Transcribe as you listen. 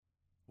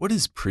What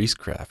is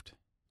priestcraft?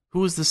 Who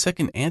was the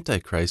second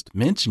Antichrist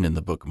mentioned in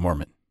the Book of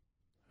Mormon?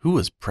 Who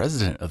was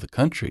president of the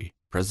country,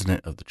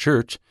 president of the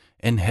church,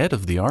 and head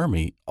of the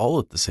army all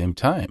at the same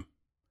time?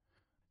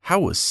 How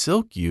was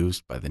silk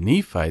used by the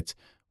Nephites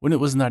when it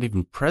was not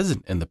even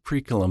present in the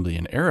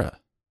pre-Columbian era?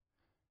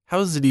 How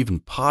is it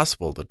even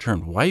possible to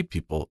turn white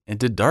people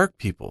into dark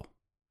people?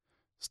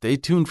 Stay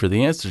tuned for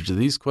the answers to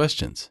these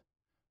questions.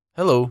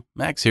 Hello,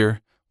 Max here.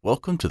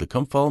 Welcome to the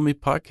Come Follow Me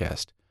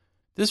podcast.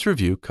 This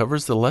review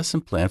covers the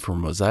lesson plan for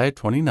Mosiah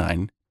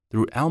 29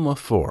 through Alma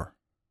 4.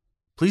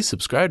 Please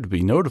subscribe to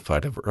be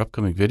notified of our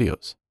upcoming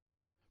videos.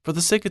 For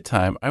the sake of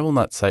time, I will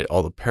not cite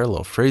all the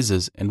parallel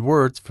phrases and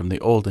words from the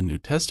Old and New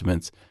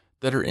Testaments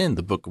that are in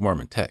the Book of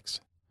Mormon text.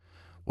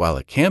 While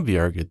it can be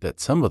argued that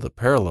some of the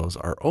parallels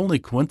are only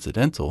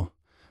coincidental,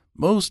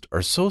 most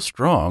are so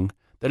strong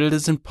that it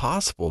is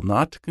impossible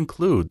not to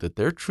conclude that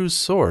their true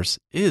source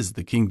is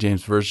the King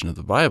James Version of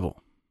the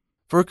Bible.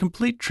 For a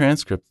complete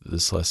transcript of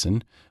this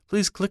lesson,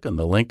 please click on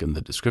the link in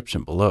the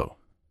description below.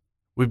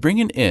 We bring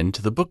an end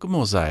to the Book of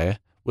Mosiah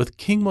with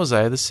King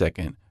Mosiah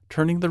II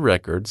turning the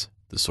records,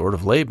 the sword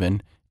of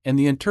Laban, and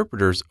the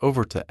interpreters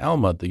over to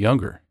Alma the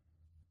Younger.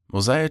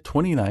 Mosiah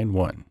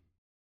 29:1.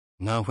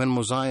 Now when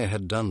Mosiah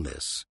had done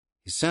this,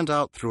 he sent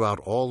out throughout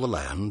all the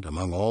land,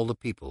 among all the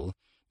people,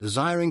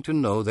 desiring to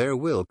know their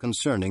will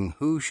concerning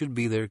who should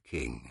be their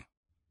king.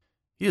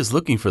 He is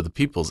looking for the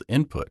people's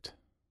input.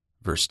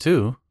 Verse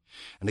 2.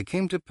 And it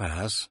came to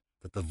pass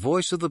that the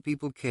voice of the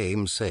people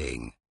came,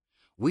 saying,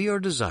 We are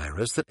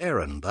desirous that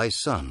Aaron thy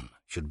son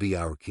should be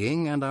our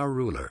king and our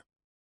ruler.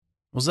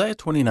 Mosiah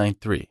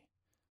 29:3.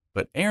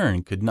 But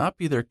Aaron could not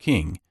be their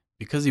king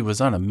because he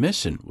was on a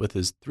mission with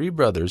his 3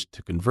 brothers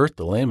to convert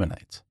the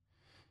Lamanites,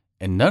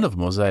 and none of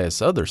Mosiah's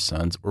other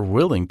sons were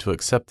willing to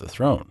accept the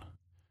throne.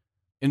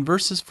 In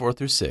verses 4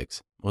 through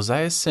 6,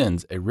 Mosiah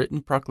sends a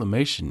written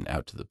proclamation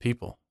out to the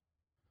people.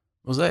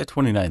 Mosiah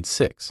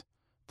 29:6.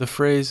 The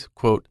phrase,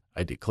 quote,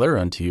 I declare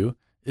unto you,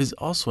 is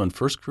also in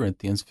 1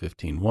 Corinthians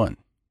 15:1.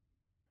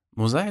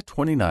 Mosiah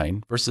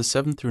 29, verses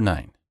 7 through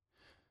 9.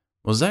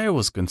 Mosiah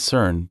was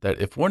concerned that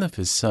if one of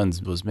his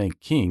sons was made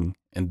king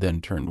and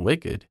then turned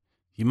wicked,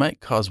 he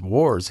might cause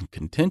wars and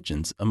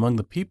contentions among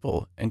the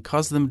people and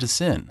cause them to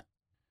sin.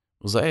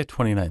 Mosiah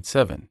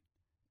 29:7.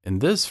 In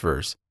this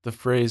verse, the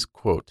phrase,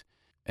 quote,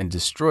 and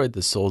destroyed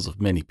the souls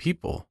of many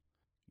people,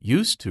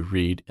 used to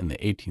read in the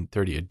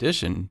 1830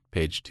 edition,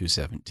 page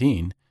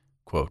 217,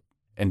 quote,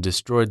 and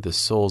destroyed the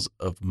souls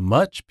of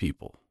much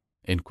people,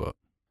 end quote.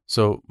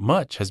 So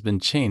much has been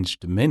changed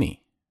to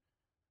many.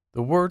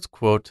 The words,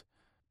 quote,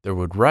 there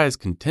would rise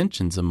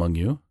contentions among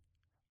you,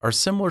 are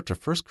similar to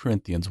 1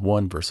 Corinthians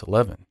 1 verse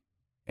 11,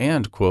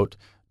 and, quote,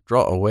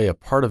 draw away a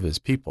part of his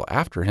people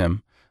after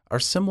him, are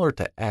similar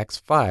to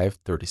Acts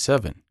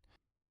 5:37.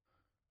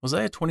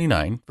 Mosiah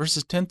 29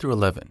 verses 10 through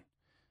 11.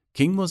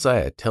 King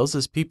Mosiah tells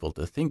his people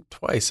to think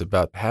twice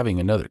about having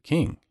another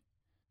king.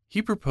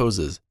 He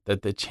proposes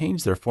that they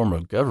change their form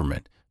of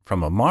government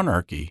from a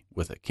monarchy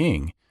with a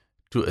king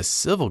to a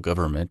civil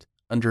government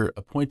under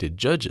appointed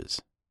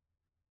judges.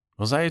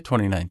 Mosiah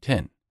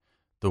 29:10.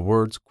 The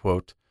words,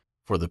 quote,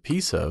 for the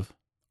peace of,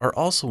 are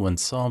also in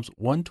Psalms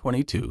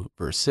 122,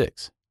 verse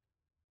 6.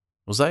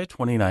 Mosiah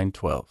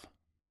 29:12.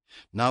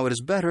 Now it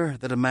is better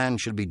that a man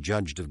should be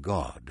judged of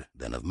God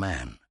than of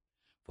man,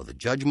 for the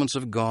judgments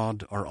of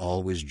God are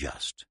always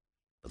just,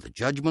 but the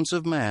judgments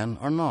of man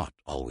are not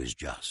always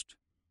just.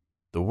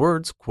 The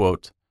words,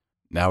 quote,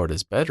 now it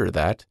is better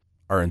that,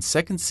 are in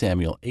 2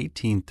 Samuel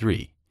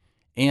 18:3,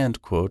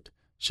 and, quote,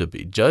 should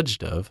be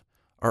judged of,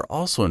 are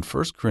also in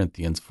 1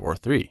 Corinthians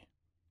 4:3.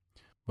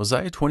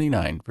 Mosiah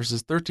 29,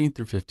 verses 13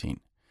 through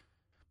 15.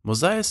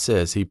 Mosiah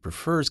says he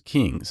prefers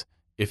kings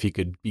if he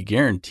could be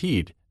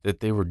guaranteed that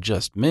they were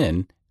just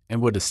men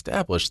and would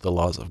establish the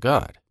laws of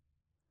God.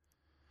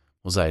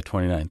 Mosiah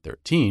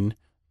 29:13,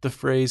 the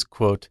phrase,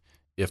 quote,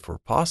 if were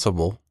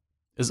possible,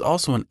 is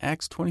also in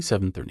Acts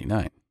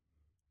 27:39.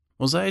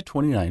 Mosiah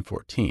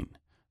 29:14,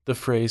 the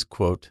phrase,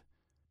 quote,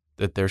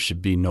 that there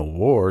should be no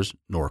wars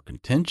nor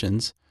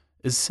contentions,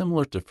 is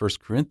similar to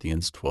 1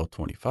 Corinthians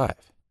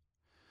 12:25.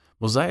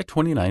 Mosiah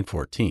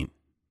 29:14.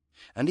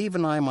 And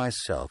even I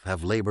myself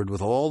have labored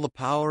with all the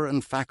power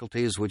and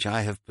faculties which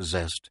I have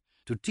possessed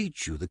to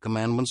teach you the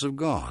commandments of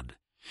God,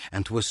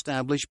 and to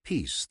establish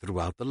peace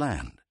throughout the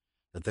land,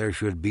 that there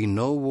should be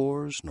no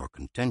wars, nor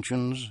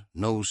contentions,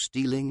 no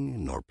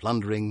stealing, nor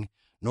plundering,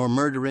 nor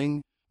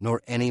murdering, nor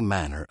any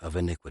manner of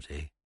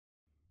iniquity.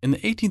 In the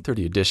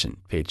 1830 edition,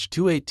 page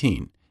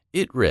 218,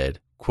 it read,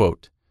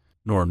 quote,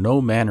 nor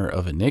no manner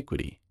of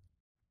iniquity.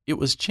 It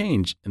was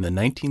changed in the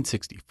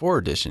 1964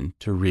 edition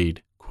to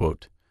read,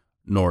 quote,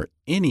 nor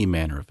any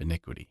manner of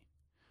iniquity.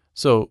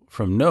 So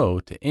from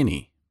no to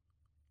any.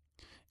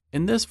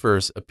 In this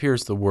verse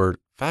appears the word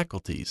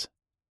faculties,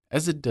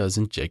 as it does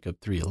in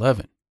Jacob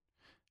 3:11.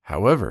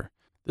 However,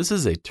 this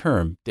is a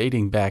term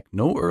dating back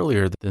no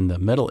earlier than the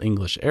Middle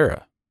English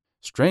era.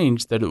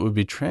 Strange that it would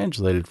be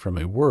translated from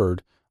a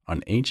word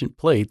on ancient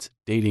plates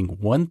dating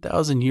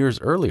 1,000 years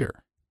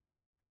earlier.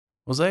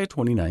 Mosiah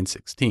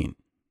 29:16.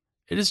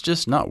 It is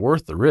just not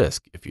worth the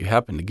risk if you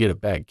happen to get a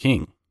bad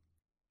king.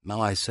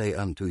 Now I say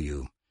unto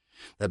you,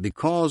 that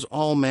because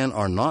all men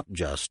are not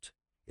just,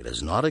 it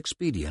is not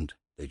expedient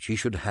that ye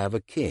should have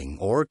a king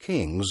or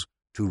kings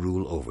to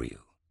rule over you.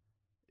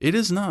 It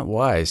is not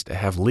wise to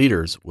have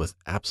leaders with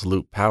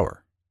absolute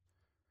power.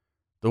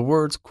 The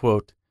words,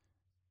 quote,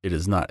 "it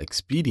is not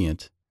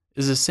expedient,"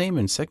 is the same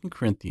in 2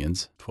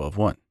 Corinthians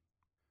 12:1.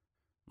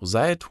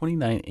 Mosiah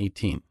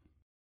 29:18.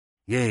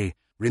 Yea,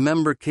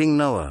 remember King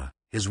Noah,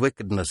 his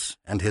wickedness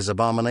and his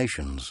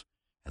abominations,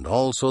 and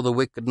also the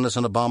wickedness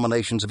and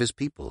abominations of his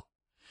people.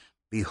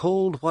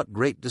 Behold, what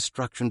great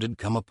destruction did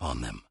come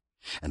upon them,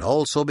 and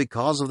also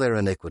because of their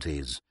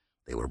iniquities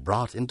they were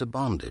brought into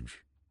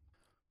bondage.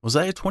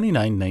 Mosiah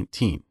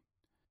 29:19.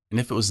 And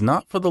if it was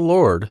not for the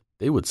Lord,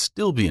 they would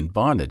still be in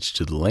bondage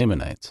to the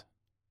Lamanites.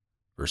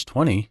 Verse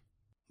 20.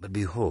 But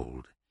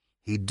behold,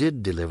 he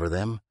did deliver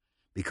them,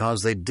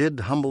 because they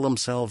did humble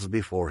themselves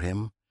before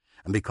him,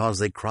 and because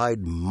they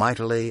cried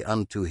mightily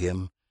unto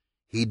him,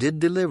 he did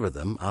deliver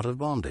them out of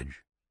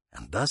bondage.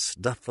 And thus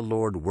doth the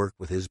Lord work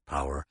with his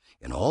power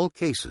in all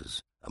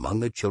cases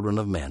among the children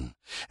of men,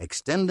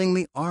 extending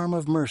the arm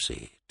of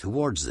mercy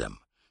towards them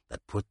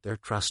that put their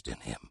trust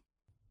in him.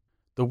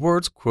 The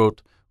words,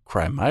 quote,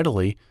 "cry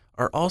mightily,"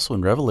 are also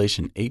in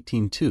Revelation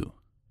 18:2,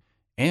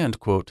 and,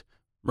 quote,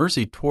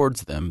 "mercy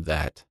towards them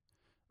that,"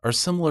 are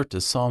similar to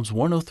Psalms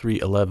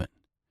 103:11,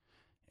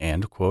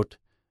 and, quote,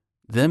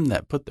 "them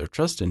that put their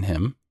trust in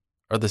him,"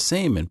 are the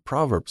same in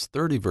Proverbs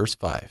 30, verse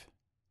 5.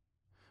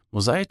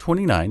 Mosiah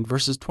 29,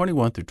 verses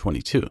 21 through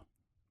 22.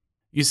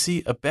 You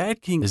see, a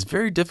bad king is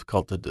very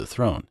difficult to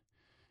dethrone.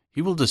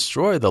 He will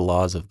destroy the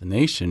laws of the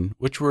nation,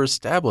 which were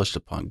established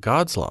upon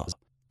God's laws,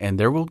 and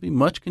there will be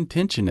much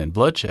contention and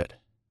bloodshed.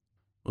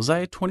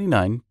 Mosiah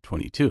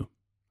 29:22.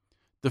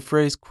 The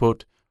phrase,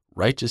 quote,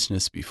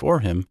 "righteousness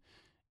before him,"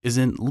 is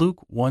in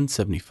Luke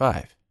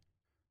 1:75.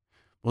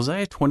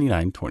 Mosiah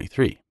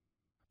 29:23.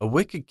 A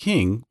wicked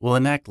king will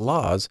enact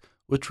laws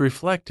which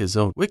reflect his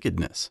own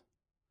wickedness,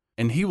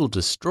 and he will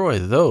destroy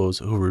those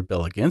who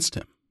rebel against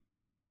him.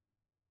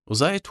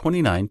 Mosiah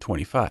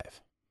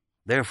 29:25.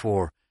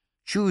 Therefore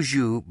choose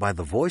you by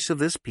the voice of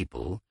this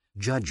people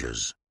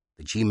judges,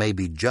 that ye may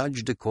be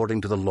judged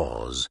according to the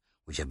laws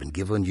which have been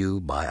given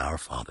you by our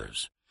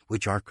fathers,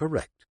 which are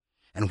correct,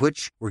 and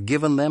which were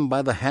given them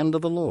by the hand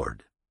of the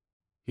Lord.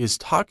 He is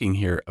talking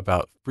here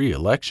about free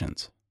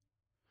elections.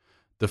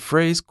 The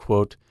phrase,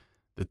 quote,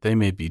 "that they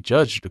may be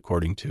judged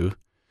according to,"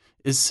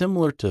 is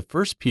similar to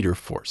 1 Peter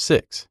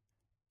 4:6,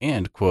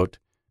 and, quote,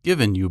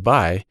 "given you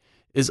by,"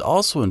 is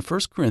also in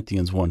 1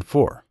 Corinthians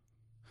 1:4.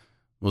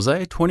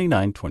 Mosiah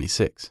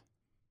 29:26.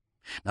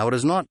 Now it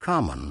is not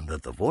common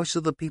that the voice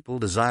of the people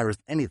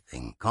desireth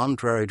anything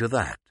contrary to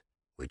that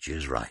which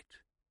is right.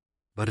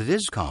 But it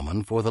is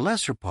common for the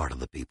lesser part of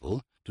the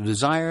people to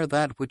desire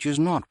that which is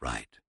not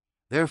right.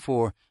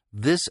 Therefore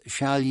this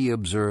shall ye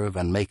observe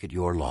and make it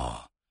your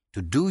law,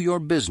 to do your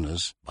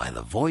business by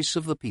the voice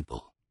of the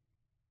people.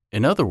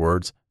 In other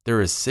words,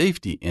 there is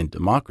safety in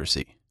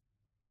democracy.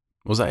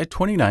 Mosiah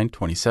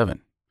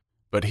 29:27.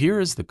 But here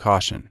is the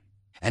caution.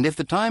 And if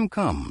the time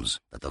comes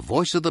that the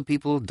voice of the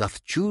people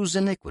doth choose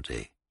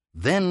iniquity,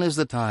 then is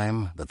the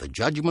time that the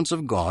judgments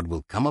of God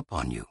will come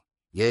upon you.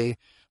 Yea,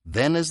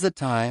 then is the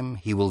time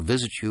he will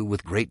visit you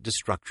with great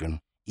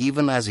destruction,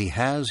 even as he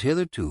has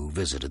hitherto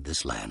visited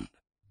this land.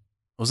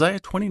 Mosiah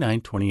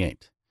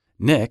 29:28.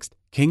 Next,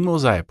 King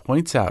Mosiah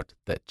points out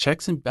that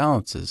checks and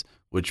balances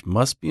which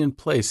must be in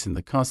place in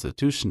the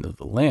constitution of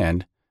the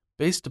land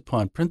based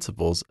upon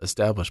principles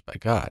established by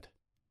God.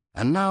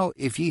 And now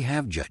if ye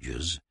have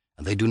judges,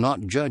 and they do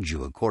not judge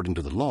you according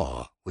to the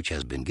law which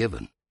has been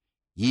given,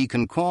 ye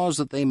can cause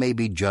that they may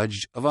be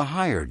judged of a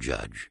higher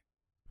judge.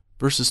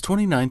 Verses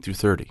 29 through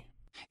 30.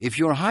 If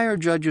your higher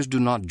judges do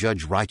not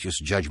judge righteous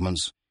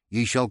judgments,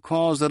 ye shall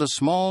cause that a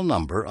small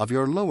number of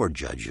your lower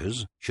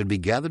judges should be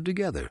gathered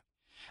together,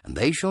 and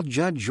they shall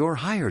judge your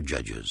higher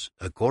judges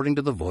according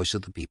to the voice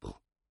of the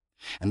people.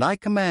 And I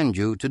command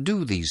you to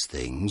do these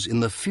things in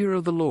the fear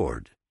of the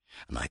Lord,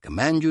 and I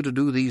command you to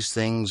do these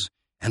things,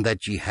 and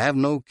that ye have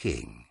no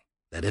king,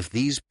 that if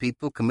these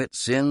people commit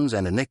sins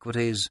and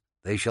iniquities,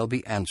 they shall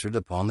be answered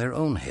upon their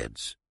own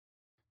heads.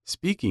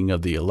 Speaking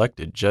of the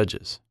elected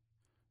judges,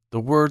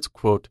 the words,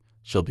 quote,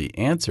 "shall be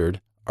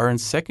answered," are in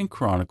 2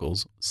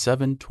 Chronicles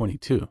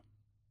 7:22.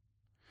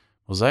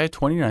 Mosiah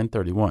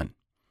 29:31.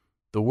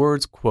 The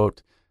words,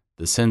 quote,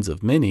 "the sins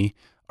of many,"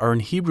 are in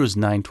Hebrews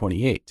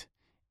 9:28,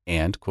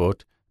 and,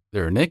 quote,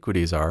 "their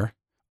iniquities are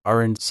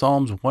in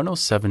Psalms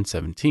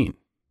 107:17.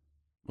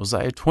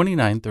 Mosiah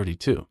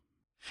 29:32.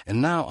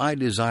 And now I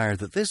desire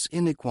that this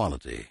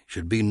inequality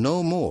should be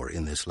no more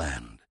in this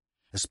land,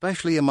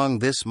 especially among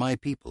this my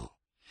people.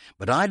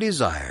 But I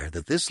desire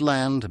that this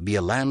land be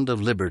a land of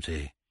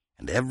liberty,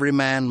 and every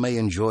man may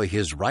enjoy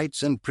his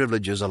rights and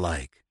privileges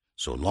alike,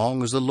 so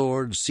long as the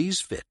Lord sees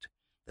fit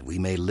that we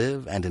may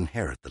live and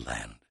inherit the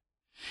land.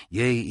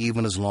 Yea,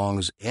 even as long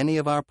as any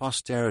of our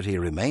posterity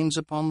remains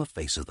upon the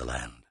face of the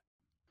land.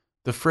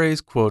 The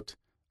phrase, quote,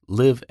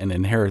 "live and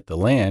inherit the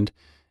land,"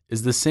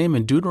 is the same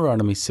in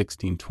Deuteronomy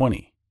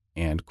 16:20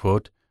 and,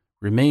 quote,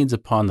 remains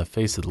upon the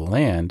face of the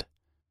land,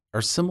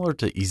 are similar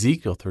to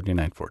Ezekiel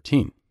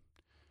 39:14.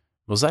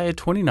 Mosiah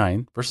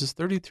 29, verses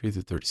 33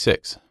 through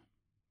 36.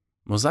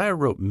 Mosiah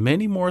wrote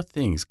many more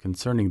things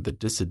concerning the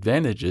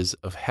disadvantages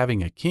of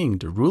having a king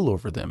to rule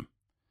over them.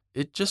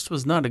 It just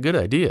was not a good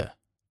idea.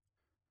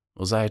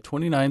 Mosiah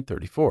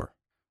 29:34.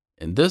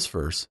 In this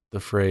verse, the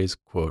phrase,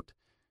 quote,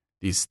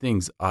 these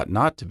things ought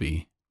not to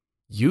be,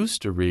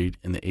 used to read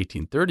in the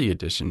 1830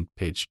 edition,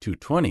 page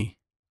 220,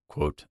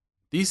 quote,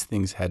 these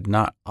things had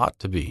not ought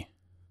to be.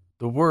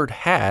 The word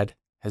had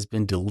has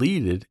been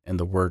deleted and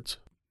the words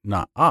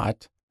not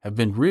ought have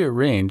been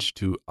rearranged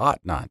to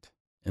ought not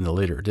in the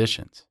later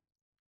editions.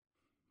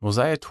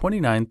 Mosiah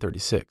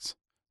 29:36.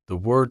 The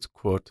words,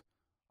 quote,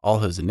 all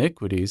his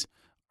iniquities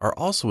are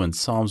also in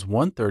Psalms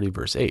 130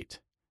 verse 8,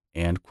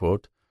 and,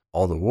 quote,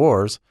 all the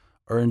wars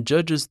are in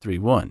Judges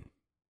 3:1,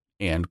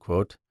 and,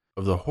 quote,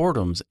 of the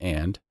whoredoms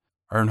and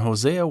are in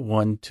Hosea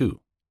 1:2.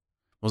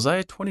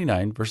 Mosiah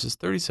 29 verses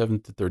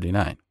 37 to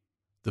 39.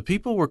 The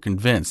people were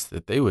convinced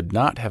that they would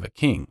not have a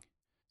king,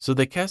 so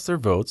they cast their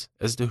votes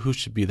as to who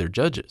should be their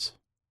judges.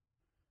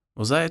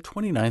 Mosiah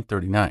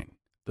 29:39.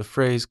 The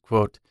phrase,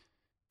 quote,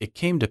 it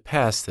came to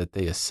pass that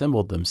they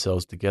assembled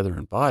themselves together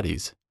in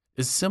bodies,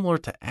 is similar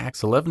to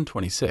Acts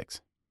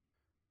 11:26.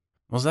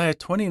 Mosiah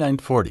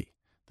 29:40.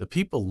 The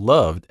people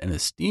loved and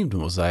esteemed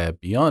Mosiah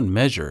beyond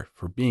measure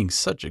for being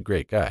such a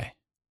great guy.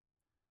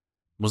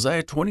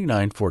 Mosiah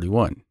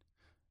 29:41.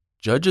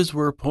 Judges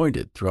were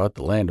appointed throughout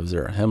the land of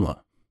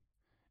Zarahemla.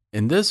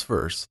 In this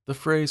verse, the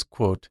phrase,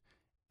 quote,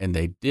 and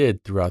they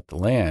did throughout the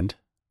land,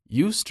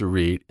 used to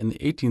read in the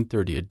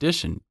 1830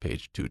 edition,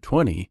 page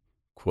 220,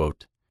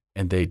 quote,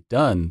 and they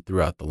done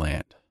throughout the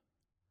land.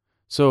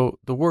 So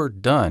the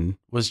word done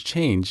was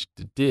changed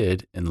to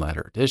did in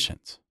latter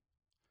editions.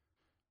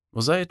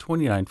 Mosiah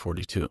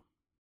 29:42.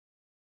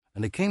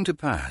 And it came to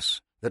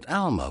pass that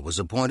Alma was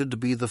appointed to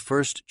be the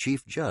first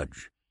chief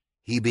judge,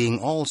 he being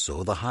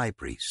also the high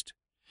priest,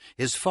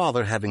 his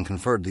father having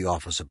conferred the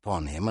office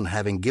upon him, and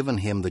having given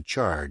him the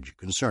charge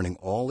concerning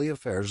all the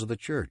affairs of the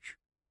church.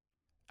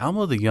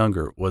 Alma the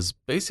Younger was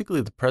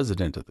basically the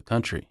president of the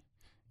country,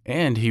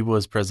 and he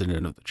was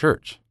president of the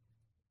church.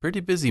 Pretty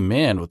busy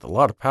man with a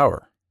lot of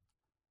power.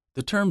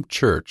 The term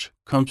church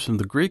comes from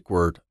the Greek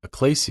word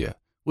ekklesia,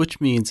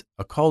 which means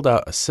a called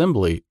out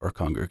assembly or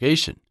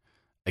congregation,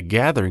 a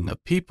gathering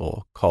of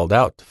people called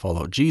out to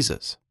follow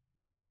Jesus.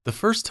 The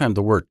first time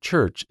the word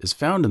church is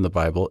found in the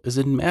Bible is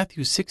in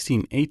Matthew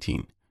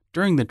 16:18,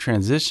 during the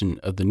transition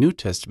of the New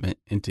Testament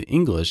into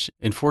English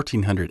in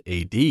 1400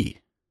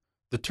 AD.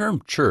 The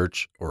term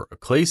church or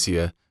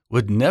ekklesia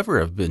would never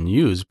have been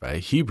used by a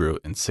Hebrew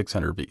in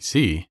 600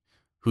 BC,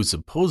 who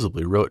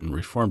supposedly wrote in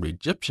Reformed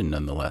Egyptian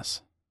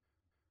nonetheless.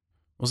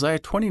 Mosiah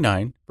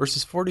 29,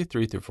 verses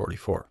 43 through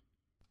 44.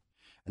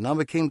 And now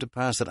it came to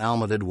pass that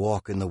Alma did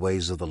walk in the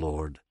ways of the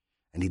Lord,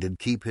 and he did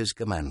keep his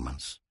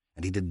commandments,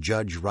 and he did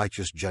judge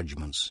righteous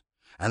judgments,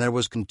 and there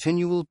was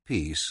continual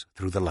peace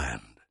through the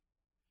land.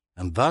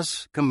 And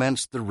thus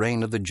commenced the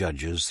reign of the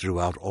judges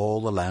throughout all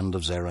the land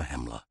of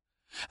Zarahemla,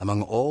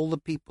 among all the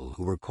people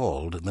who were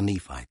called the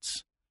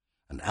Nephites.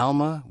 And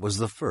Alma was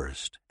the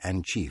first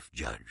and chief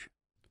judge.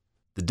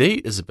 The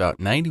date is about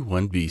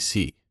 91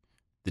 BC.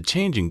 The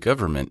change in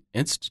government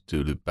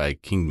instituted by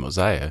King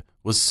Mosiah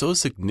was so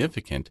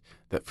significant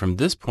that from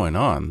this point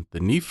on, the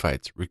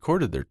Nephites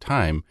recorded their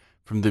time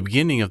from the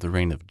beginning of the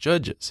reign of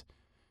Judges,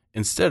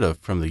 instead of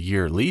from the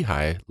year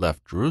Lehi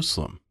left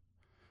Jerusalem.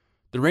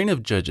 The reign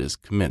of Judges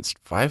commenced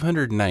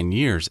 509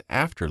 years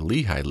after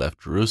Lehi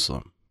left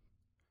Jerusalem.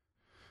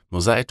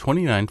 Mosiah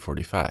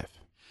 29:45.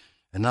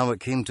 And now it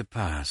came to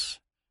pass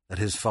that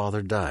his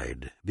father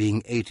died,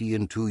 being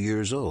 82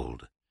 years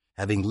old,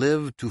 having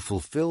lived to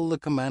fulfill the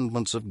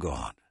commandments of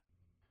God.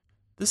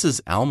 This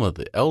is Alma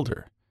the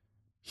elder.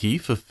 He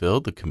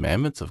fulfilled the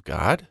commandments of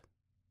God?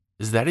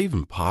 Is that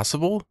even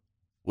possible?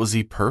 Was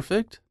he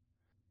perfect?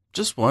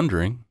 Just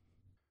wondering.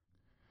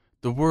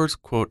 The words,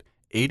 quote,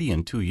 80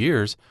 and 2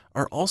 years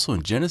are also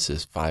in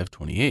Genesis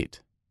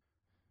 5:28.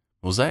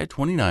 Mosiah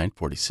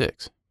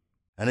 29:46.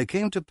 And it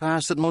came to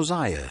pass that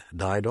Mosiah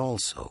died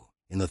also,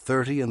 in the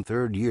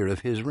 33rd year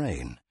of his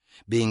reign,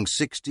 being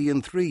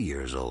 63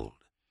 years old,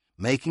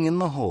 making in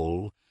the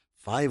whole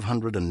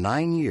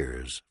 509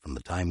 years from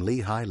the time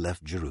Lehi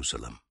left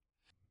Jerusalem.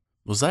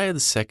 Mosiah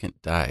II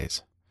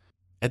dies.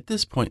 At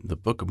this point in the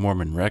Book of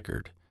Mormon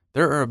record,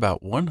 there are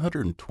about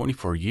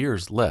 124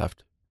 years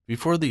left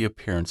before the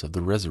appearance of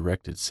the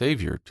resurrected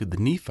Savior to the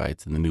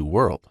Nephites in the New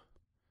World.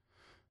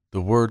 The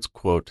words,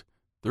 quote,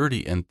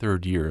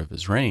 33rd year of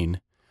his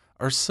reign,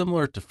 are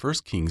similar to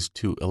 1 Kings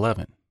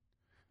 2:11.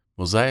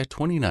 Mosiah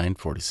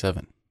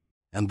 29:47.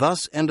 And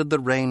thus ended the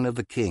reign of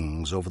the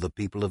kings over the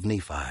people of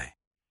Nephi,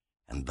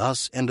 and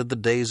thus ended the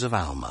days of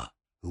Alma,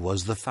 who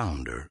was the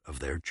founder of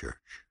their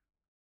church.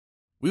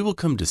 We will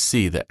come to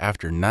see that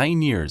after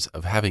 9 years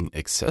of having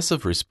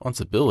excessive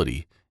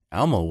responsibility,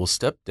 Alma will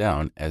step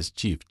down as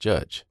chief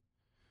judge.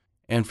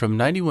 And from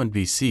 91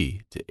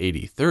 BC to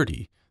AD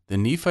 30, the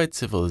Nephite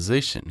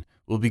civilization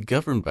will be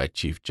governed by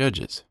chief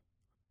judges.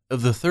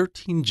 Of the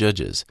 13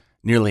 judges,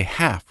 nearly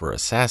half were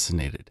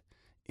assassinated,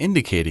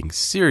 indicating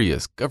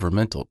serious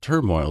governmental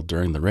turmoil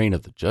during the reign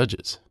of the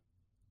judges.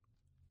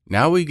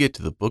 Now we get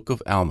to the Book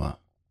of Alma.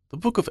 The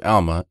Book of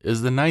Alma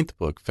is the 9th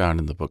book found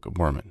in the Book of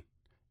Mormon.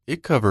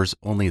 It covers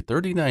only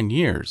 39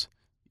 years,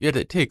 yet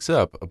it takes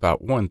up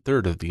about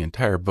 1/3 of the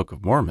entire Book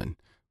of Mormon,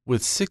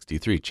 with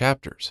 63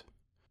 chapters.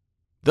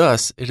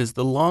 Thus, it is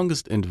the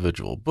longest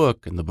individual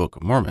book in the Book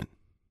of Mormon.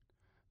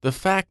 The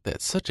fact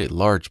that such a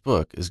large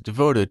book is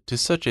devoted to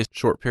such a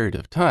short period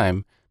of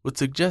time would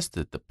suggest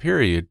that the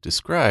period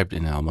described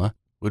in Alma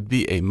would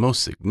be a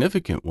most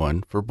significant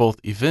one for both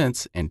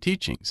events and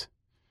teachings.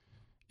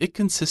 It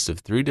consists of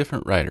 3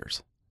 different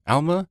writers,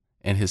 Alma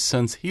and his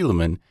sons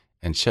Helaman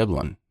and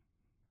Sheblon.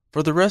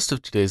 For the rest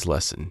of today's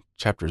lesson,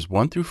 chapters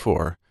 1 through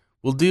 4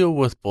 will deal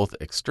with both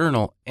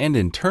external and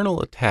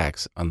internal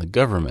attacks on the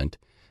government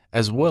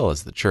as well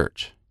as the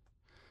church.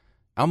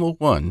 Alma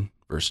 1,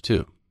 verse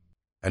 2.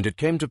 And it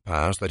came to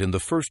pass that in the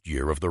 1st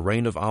year of the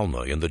reign of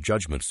Alma in the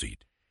judgment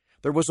seat,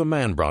 there was a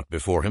man brought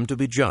before him to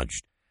be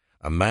judged,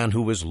 a man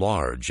who was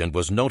large and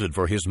was noted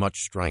for his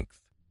much strength.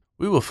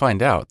 We will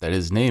find out that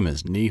his name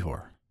is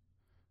Nehor.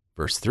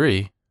 Verse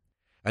 3.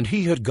 And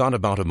he had gone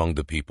about among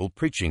the people,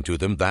 preaching to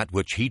them that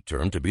which he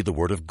termed to be the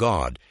word of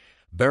God,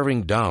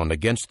 bearing down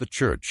against the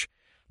church,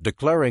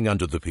 declaring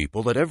unto the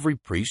people that every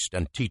priest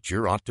and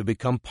teacher ought to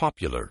become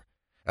popular,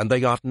 and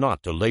they ought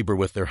not to labor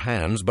with their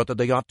hands, but that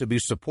they ought to be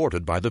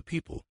supported by the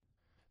people.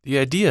 The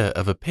idea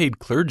of a paid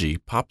clergy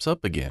pops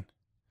up again.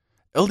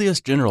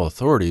 LDS General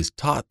Authorities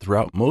taught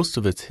throughout most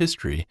of its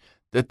history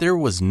that there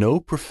was no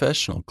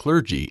professional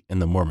clergy in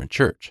the Mormon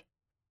Church.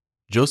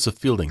 Joseph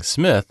Fielding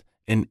Smith,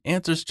 in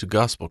Answers to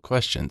Gospel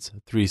Questions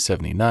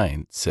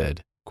 379,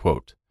 said,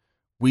 quote,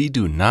 "We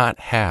do not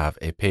have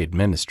a paid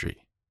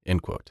ministry,"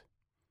 end quote.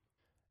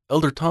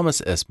 Elder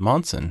Thomas S.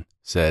 Monson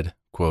said,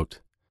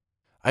 quote,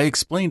 "I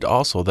explained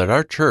also that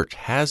our church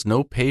has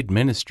no paid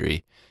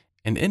ministry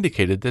and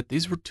indicated that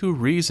these were 2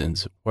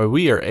 reasons why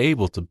we are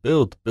able to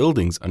build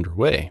buildings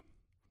underway,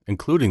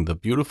 including the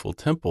beautiful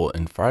temple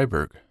in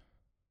Freiburg,"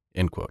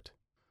 end quote.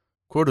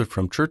 Quoted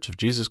from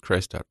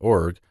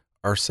churchofjesuschrist.org,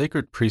 Our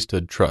Sacred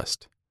Priesthood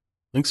Trust.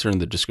 Links are in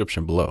the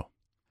description below.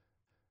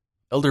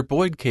 Elder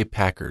Boyd K.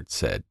 Packard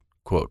said,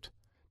 quote,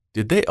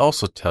 "Did they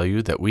also tell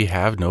you that we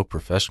have no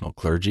professional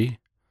clergy?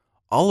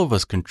 All of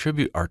us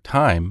contribute our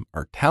time,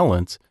 our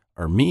talents,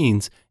 our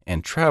means,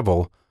 and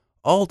travel,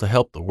 all to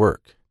help the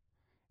work.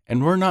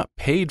 And we're not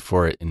paid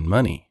for it in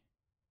money,"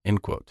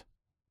 end quote.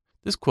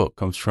 This quote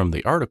comes from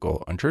the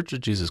article on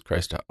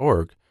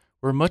churchofjesuschrist.org,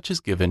 where much is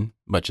given,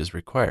 much is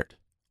required.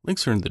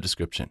 Links are in the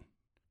description.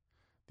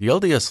 The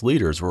LDS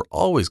leaders were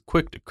always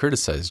quick to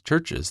criticize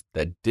churches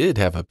that did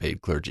have a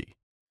paid clergy,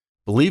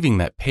 believing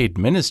that paid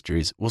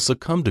ministries will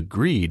succumb to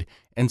greed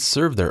and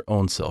serve their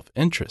own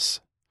self-interests.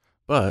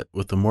 But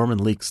with the Mormon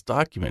Leaks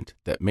document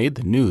that made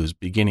the news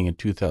beginning in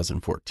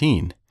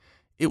 2014,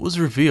 it was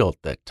revealed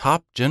that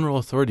top general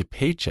authority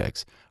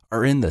paychecks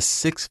are in the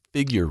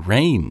 6-figure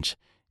range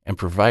and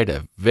provide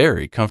a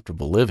very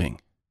comfortable living.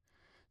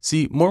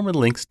 See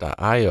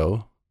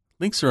mormonlinks.io.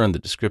 Links are in the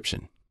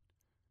description.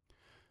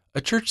 A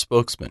church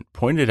spokesman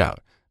pointed out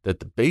that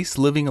the base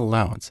living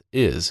allowance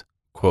is,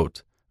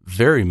 quote,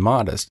 "very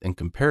modest in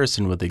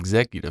comparison with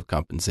executive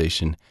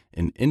compensation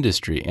in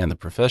industry and the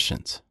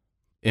professions,"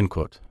 end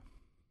quote.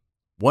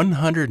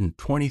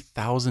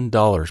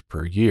 $120,000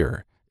 per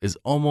year is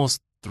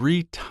almost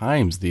 3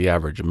 times the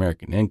average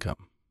American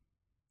income.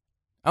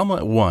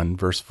 Alma 1,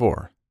 verse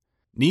 4.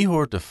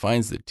 Nehor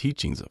defines the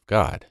teachings of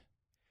God.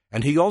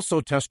 And he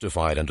also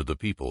testified unto the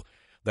people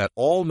that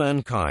all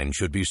mankind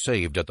should be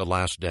saved at the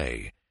last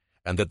day,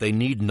 and that they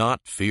need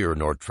not fear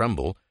nor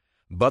tremble,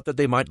 but that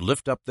they might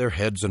lift up their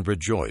heads and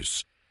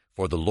rejoice.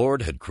 For the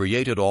Lord had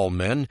created all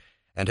men,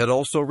 and had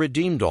also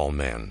redeemed all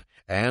men,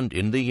 and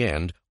in the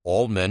end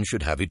all men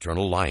should have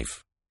eternal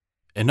life.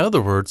 In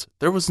other words,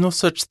 there was no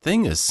such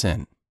thing as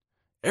sin.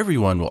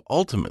 Everyone will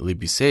ultimately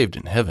be saved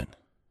in heaven.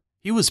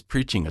 He was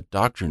preaching a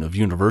doctrine of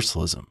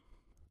universalism.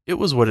 It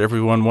was what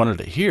everyone wanted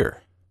to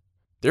hear.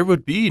 There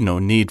would be no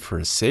need for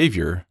a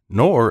savior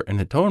nor an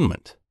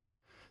atonement.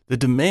 The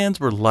demands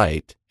were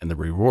light and the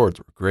rewards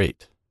were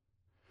great.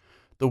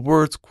 The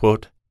words,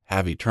 quote,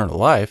 "have eternal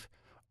life,"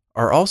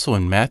 are also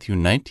in Matthew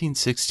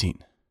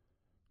 19:16.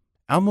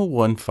 Alma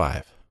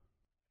 1:5.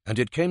 And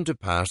it came to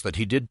pass that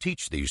he did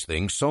teach these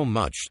things so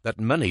much that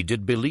many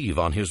did believe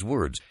on his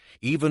words,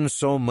 even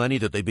so many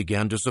that they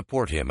began to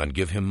support him and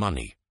give him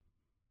money.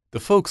 The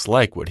folks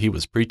like what he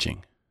was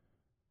preaching.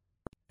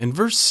 In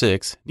verse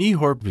 6,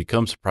 Nehor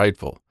becomes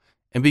prideful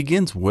and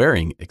begins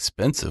wearing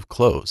expensive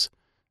clothes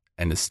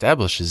and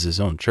establishes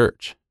his own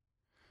church.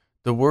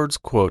 The words,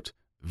 quote,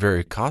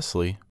 "very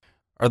costly,"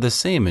 are the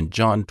same in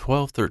John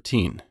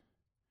 12:13.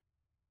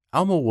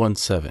 Alma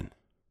 1:7.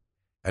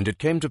 And it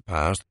came to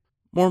pass,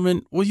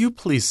 Mormon, will you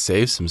please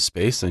save some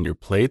space on your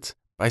plates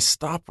by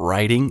stop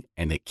writing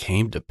 "and it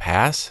came to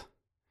pass"?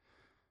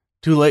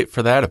 Too late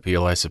for that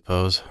appeal, I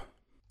suppose.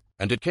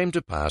 And it came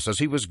to pass, as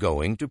he was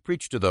going to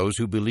preach to those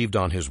who believed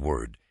on his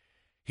word,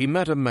 he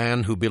met a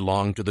man who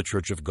belonged to the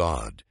church of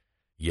God,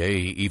 yea,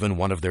 even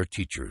one of their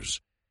teachers.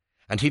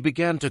 And he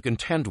began to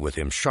contend with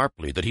him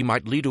sharply, that he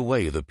might lead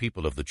away the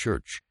people of the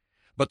church.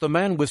 But the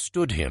man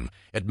withstood him,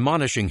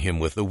 admonishing him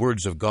with the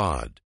words of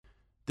God.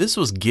 This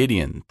was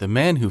Gideon, the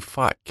man who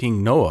fought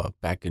King Noah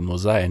back in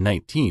Mosiah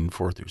 19,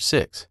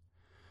 4-6.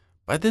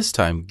 By this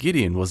time,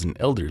 Gideon was an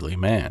elderly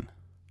man.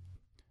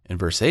 In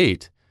verse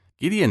 8,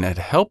 Gideon had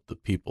helped the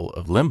people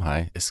of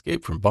Limhi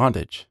escape from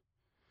bondage.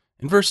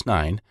 In verse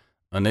 9,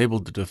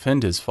 unable to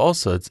defend his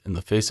falsehoods in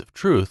the face of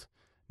truth,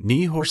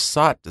 Nehor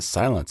sought to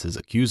silence his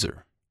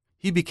accuser.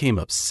 He became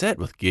upset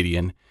with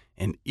Gideon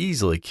and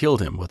easily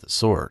killed him with a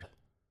sword.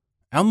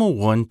 Alma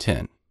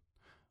 1:10.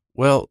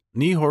 Well,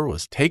 Nehor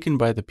was taken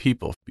by the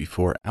people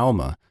before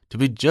Alma to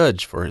be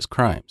judged for his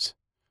crimes.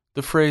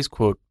 The phrase,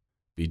 quote,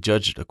 be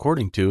judged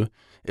according to,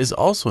 is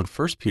also in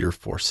 1 Peter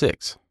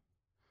 4:6.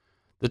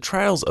 The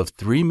trials of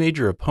three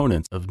major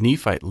opponents of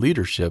Nephite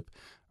leadership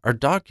are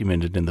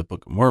documented in the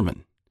Book of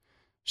Mormon: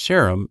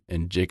 Sherem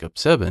in Jacob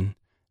 7,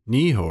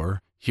 Nehor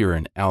here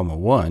in Alma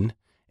 1,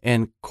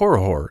 and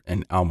Korihor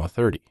in Alma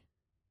 30.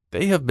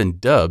 They have been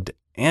dubbed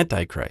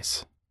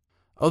Antichrists.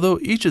 Although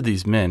each of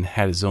these men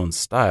had his own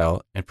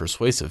style and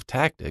persuasive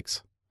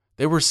tactics,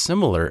 they were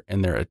similar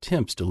in their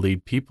attempts to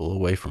lead people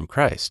away from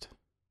Christ.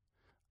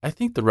 I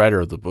think the writer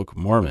of the Book of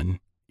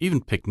Mormon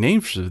even picked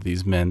names for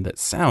these men that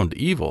sound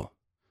evil.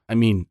 I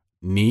mean,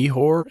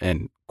 Nehor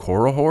and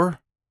Korihor?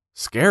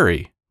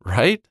 Scary,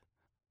 right?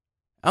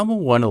 Alma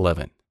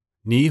 1:11.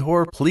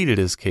 Nehor pleaded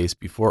his case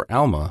before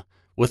Alma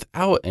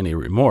without any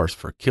remorse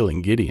for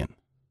killing Gideon.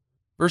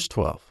 Verse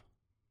 12.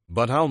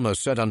 But Alma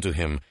said unto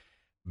him,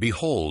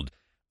 Behold,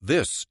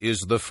 this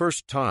is the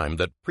first time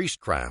that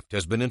priestcraft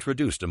has been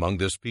introduced among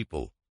this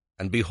people.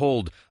 And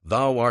behold,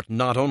 thou art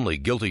not only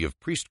guilty of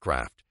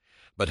priestcraft,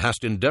 but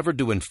hast endeavored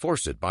to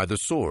enforce it by the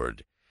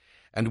sword.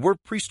 And were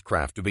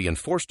priestcraft to be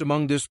enforced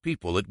among this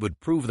people, it would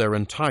prove their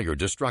entire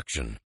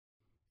destruction.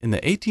 In the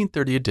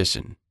 1830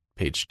 edition,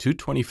 page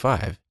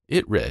 225,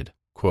 it read,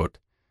 quote,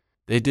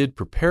 they did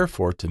prepare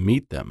for to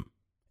meet them.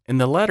 In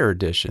the latter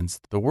editions,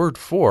 the word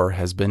for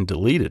has been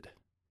deleted.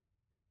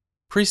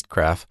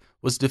 Priestcraft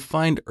was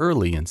defined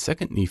early in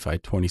 2 Nephi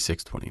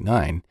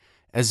 26:29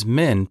 as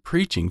men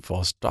preaching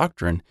false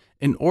doctrine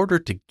in order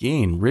to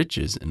gain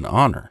riches and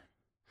honor.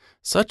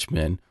 Such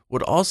men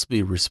would also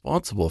be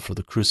responsible for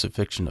the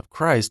crucifixion of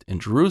Christ in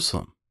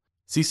Jerusalem.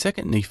 See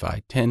 2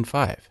 Nephi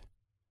 10:5.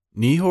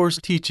 Nehor's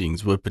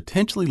teachings would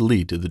potentially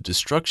lead to the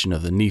destruction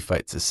of the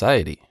Nephite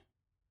society.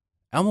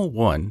 Alma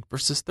 1,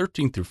 verses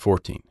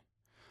 13-14.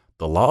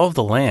 The law of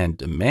the land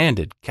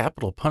demanded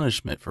capital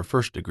punishment for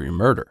first-degree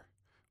murder,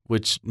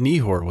 which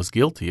Nehor was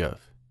guilty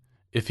of.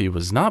 If he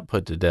was not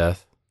put to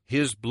death,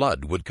 his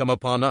blood would come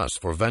upon us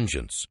for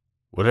vengeance.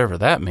 Whatever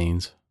that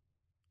means.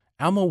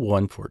 Alma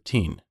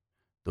 1:14.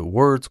 The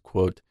words,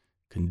 quote,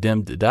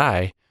 condemned to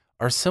die,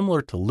 are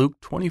similar to Luke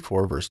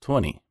 24, verse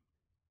 20.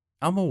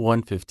 Alma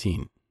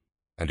 1:15.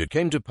 And it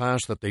came to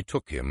pass that they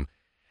took him,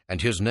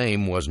 and his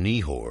name was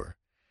Nehor,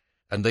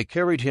 and they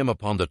carried him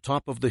upon the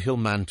top of the hill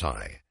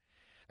Manti.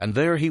 And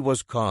there he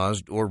was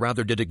caused, or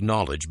rather did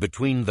acknowledge,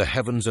 between the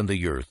heavens and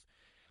the earth,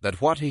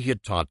 that what he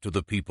had taught to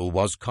the people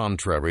was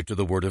contrary to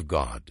the word of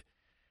God.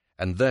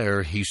 And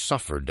there he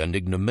suffered an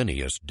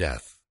ignominious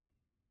death.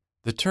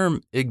 The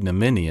term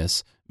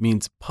ignominious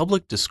means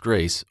public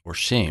disgrace or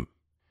shame.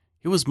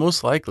 He was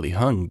most likely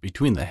hung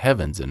between the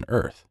heavens and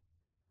earth.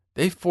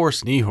 They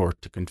forced Nehor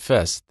to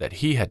confess that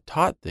he had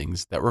taught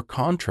things that were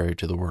contrary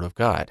to the word of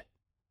God.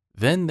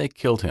 Then they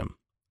killed him,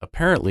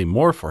 apparently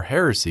more for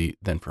heresy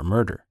than for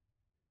murder.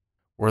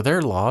 Were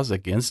there laws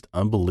against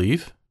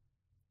unbelief?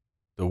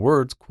 The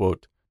words,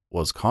 quote,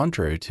 was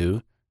contrary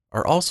to,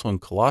 are also in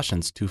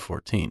Colossians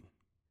 2:14.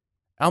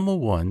 Alma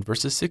 1,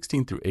 verses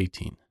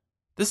 16-18.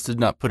 This did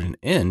not put an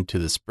end to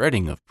the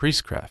spreading of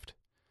priestcraft.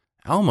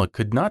 Alma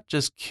could not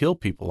just kill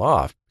people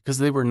off because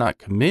they were not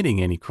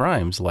committing any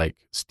crimes like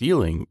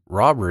stealing,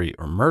 robbery,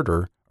 or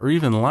murder, or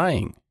even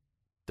lying.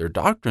 Their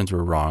doctrines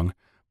were wrong,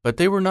 but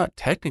they were not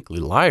technically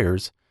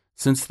liars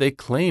since they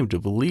claimed to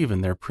believe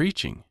in their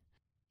preaching,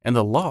 and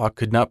the law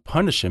could not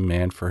punish a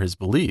man for his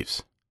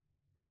beliefs.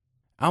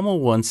 Alma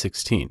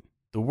 1:16.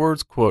 The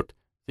words, quote,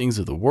 things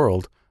of the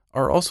world,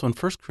 are also in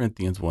 1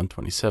 Corinthians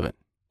 1:27.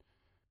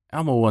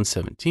 Alma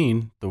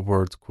 1:17, the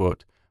words,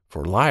 quote,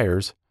 for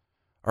liars,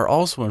 are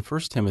also in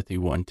 1 Timothy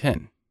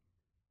 1:10.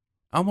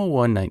 Alma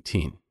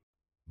 1:19.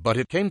 But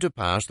it came to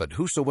pass that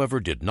whosoever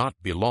did not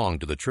belong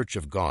to the church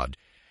of God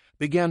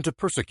began to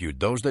persecute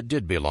those that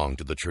did belong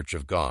to the church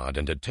of God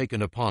and had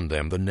taken upon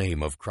them the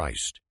name of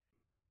Christ.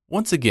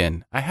 Once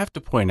again, I have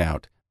to point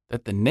out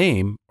that the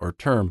name or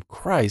term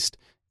Christ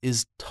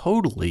is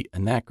totally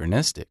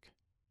anachronistic.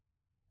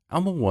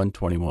 Alma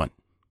 1:21.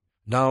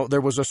 Now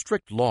there was a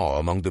strict law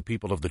among the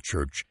people of the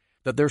church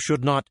that there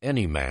should not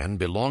any man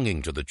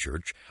belonging to the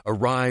church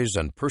arise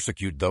and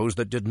persecute those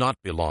that did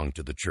not belong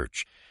to the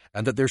church,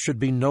 and that there should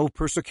be no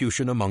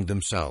persecution among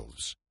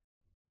themselves.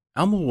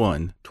 Alma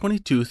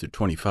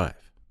 1:22-25.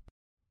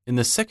 In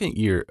the second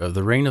year of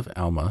the reign of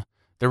Alma,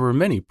 there were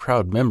many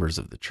proud members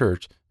of the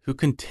church who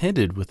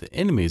contended with the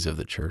enemies of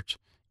the church,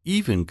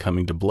 even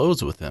coming to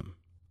blows with them.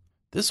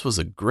 This was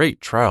a great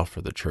trial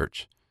for the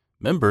church.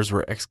 Members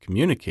were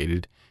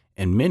excommunicated,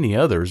 and many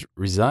others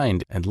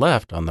resigned and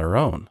left on their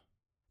own.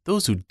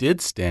 Those who did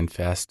stand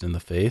fast in the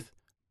faith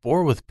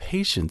bore with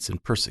patience in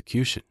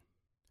persecution.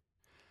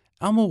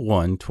 Alma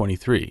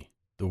 1:23,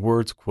 the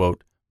words,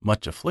 quote,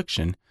 much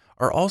affliction,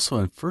 are also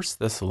in 1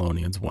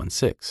 Thessalonians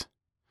 1:6.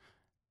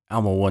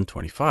 Alma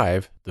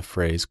 1:25, the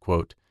phrase,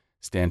 quote,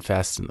 stand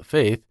fast in the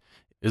faith,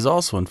 is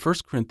also in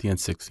 1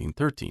 Corinthians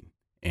 16:13,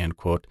 and,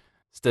 quote,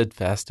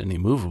 steadfast and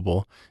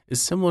immovable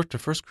is similar to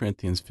 1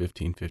 Corinthians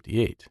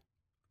 15:58.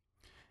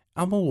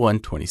 Alma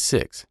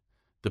 1:26,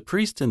 the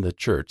priest in the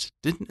church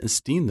didn't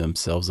esteem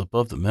themselves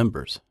above the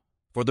members.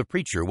 For the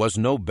preacher was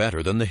no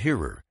better than the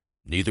hearer,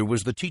 neither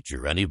was the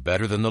teacher any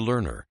better than the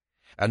learner.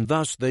 And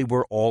thus they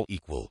were all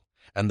equal,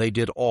 and they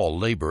did all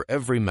labor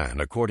every man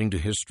according to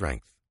his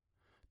strength.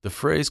 The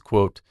phrase,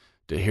 quote,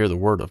 to hear the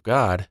word of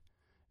God,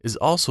 is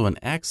also in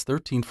Acts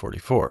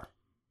 13:44.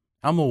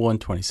 Alma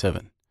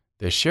 1:27,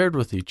 they shared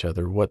with each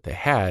other what they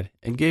had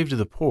and gave to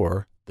the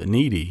poor, the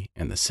needy,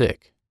 and the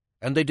sick.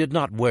 And they did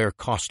not wear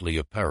costly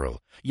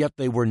apparel, yet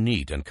they were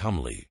neat and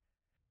comely.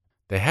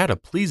 They had a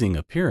pleasing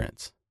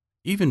appearance.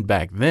 Even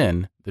back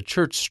then, the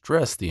church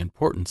stressed the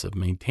importance of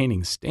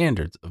maintaining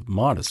standards of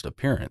modest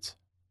appearance.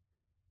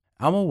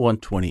 Alma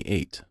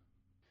 1:28,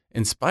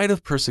 in spite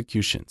of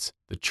persecutions,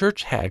 the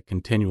church had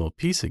continual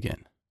peace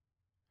again.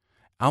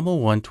 Alma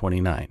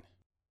 1:29,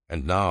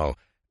 And now,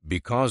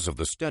 because of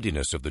the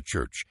steadiness of the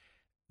church,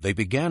 they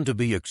began to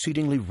be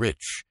exceedingly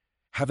rich,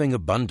 having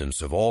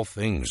abundance of all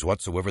things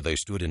whatsoever they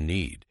stood in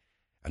need,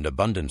 and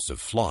abundance of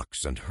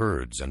flocks and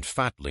herds and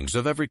fatlings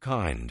of every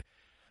kind,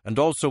 and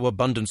also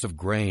abundance of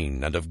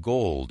grain, and of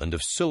gold, and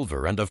of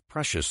silver, and of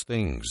precious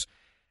things,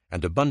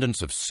 and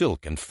abundance of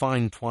silk and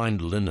fine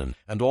twined linen,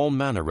 and all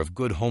manner of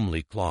good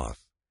homely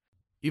cloth.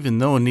 even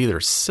though neither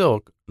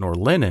silk nor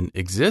linen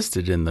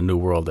existed in the New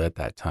World at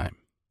that time.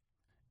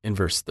 In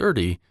verse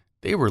 30,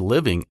 they were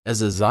living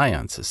as a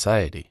Zion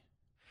society.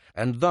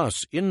 And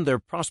thus, in their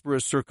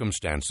prosperous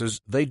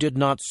circumstances, they did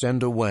not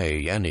send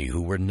away any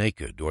who were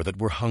naked, or that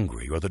were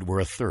hungry, or that were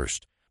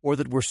athirst, or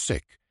that were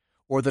sick,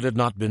 or that had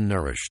not been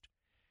nourished.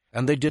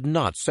 And they did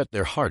not set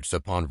their hearts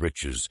upon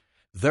riches.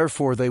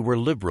 Therefore they were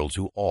liberal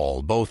to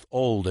all, both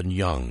old and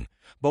young,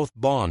 both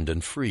bond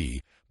and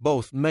free,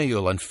 both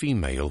male and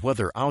female,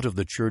 whether out of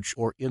the church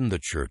or in the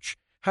church,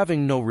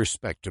 having no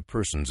respect to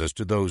persons as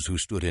to those who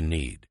stood in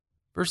need.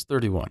 Verse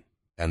 31.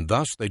 And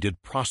thus they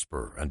did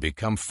prosper and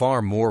become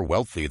far more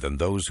wealthy than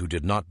those who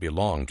did not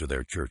belong to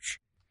their church.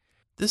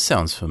 This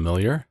sounds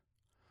familiar.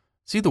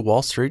 See the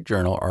Wall Street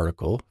Journal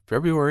article,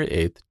 February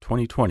 8,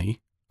 2020,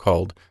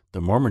 called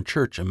The Mormon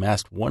Church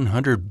Amassed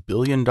 $100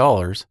 Billion.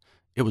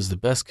 It was the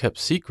best kept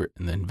secret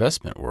in the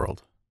investment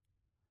world.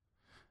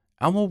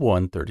 Alma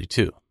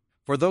 1:32.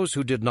 For those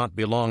who did not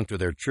belong to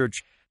their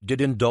church did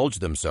indulge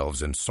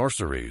themselves in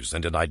sorceries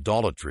and in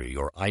idolatry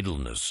or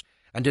idleness,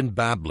 and in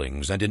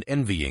babblings and in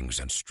envyings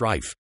and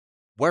strife,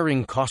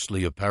 wearing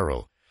costly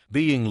apparel,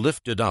 being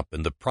lifted up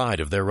in the pride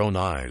of their own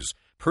eyes,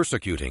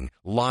 persecuting,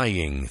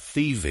 lying,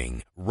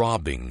 thieving,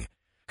 robbing,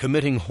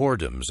 committing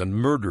whoredoms and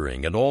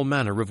murdering and all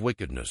manner of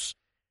wickedness.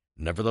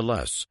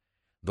 Nevertheless,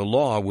 the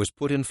law was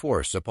put in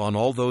force upon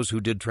all those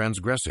who did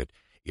transgress it,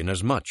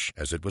 inasmuch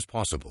as it was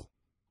possible.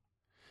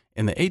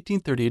 In the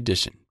 1830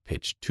 edition,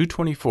 page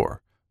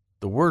 224,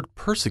 the word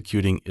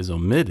persecuting is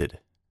omitted.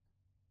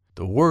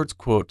 The words,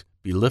 quote,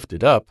 be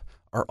lifted up,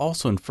 are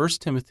also in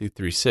 1 Timothy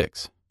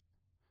 3:6.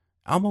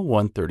 Alma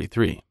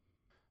 1:33.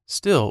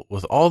 Still,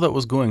 with all that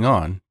was going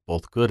on,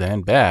 both good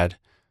and bad,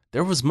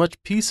 there was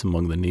much peace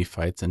among the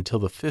Nephites until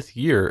the 5th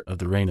year of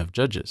the reign of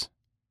Judges.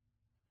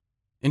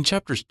 In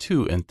chapters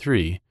 2 and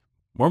 3,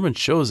 Mormon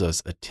shows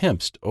us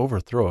attempts to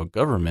overthrow a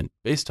government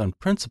based on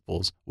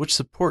principles which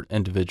support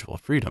individual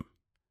freedom.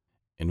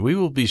 And we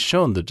will be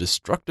shown the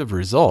destructive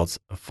results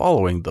of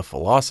following the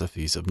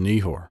philosophies of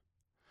Nehor.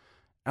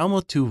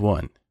 Alma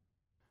 2:1.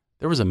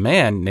 There was a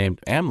man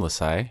named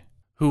Amlici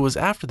who was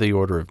after the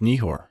order of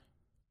Nehor,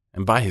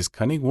 and by his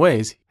cunning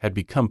ways had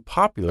become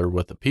popular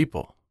with the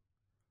people.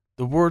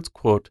 The words,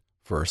 quote,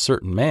 for a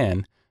certain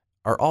man,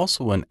 are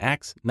also in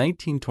Acts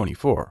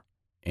 19:24,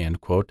 and,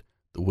 quote,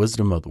 the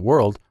wisdom of the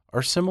world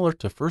are similar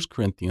to 1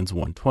 Corinthians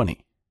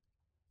 1:20.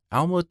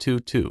 Alma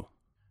 2:2.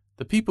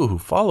 The people who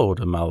followed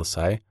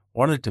Amlici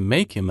wanted to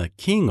make him a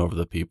king over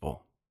the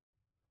people.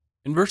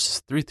 In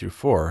verses 3 through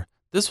 4,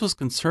 this was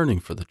concerning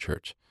for the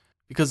church,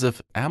 because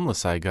if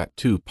Amlici got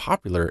too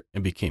popular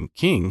and became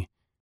king,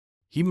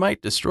 he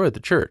might destroy the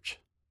church.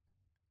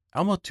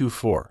 Alma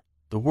 2:4,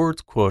 the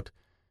words, quote,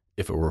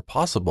 if it were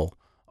possible,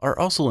 are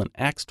also in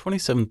Acts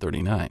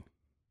 27:39.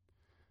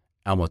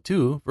 Alma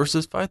 2,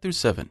 verses 5 through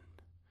 7.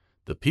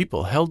 The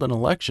people held an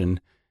election,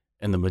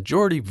 and the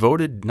majority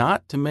voted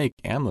not to make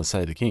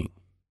Amlici the king.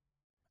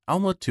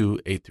 Alma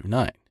 2, 8 through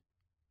 9.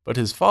 But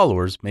his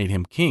followers made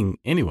him king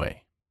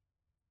anyway.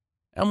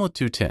 Alma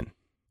 2:10.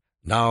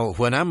 Now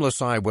when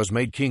Amlici was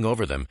made king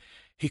over them,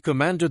 he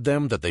commanded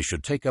them that they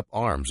should take up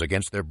arms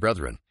against their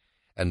brethren,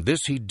 and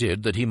this he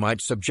did that he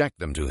might subject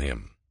them to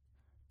him.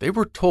 They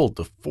were told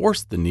to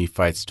force the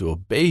Nephites to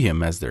obey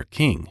him as their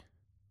king.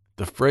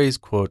 The phrase,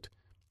 quote,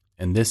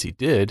 "and this he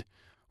did,"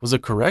 was a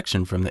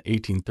correction from the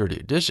 1830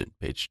 edition,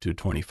 page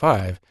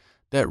 225,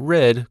 that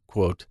read,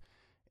 quote,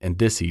 "and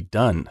this he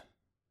done."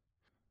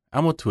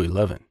 Alma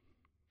 2:11.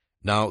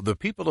 Now the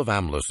people of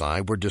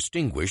Amlici were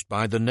distinguished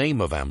by the name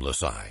of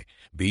Amlici,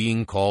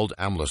 being called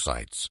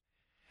Amlicites,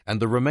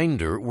 and the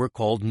remainder were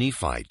called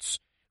Nephites,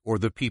 or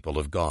the people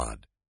of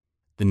God.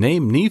 The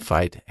name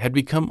Nephite had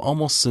become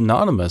almost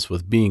synonymous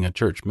with being a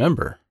church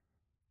member.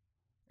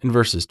 In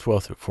verses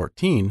 12 through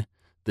 14,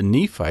 the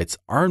Nephites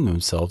armed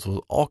themselves with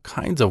all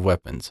kinds of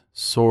weapons: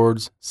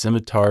 swords,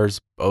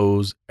 scimitars,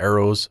 bows,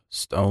 arrows,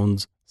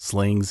 stones,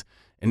 slings,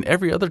 and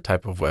every other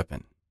type of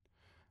weapon.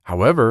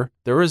 However,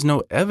 there is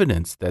no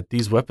evidence that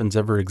these weapons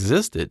ever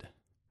existed.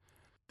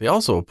 They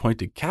also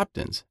appointed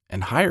captains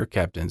and higher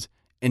captains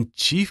and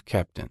chief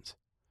captains.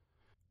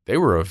 They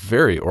were a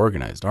very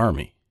organized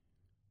army.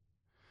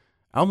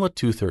 Alma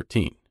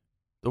 2:13.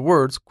 The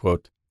words,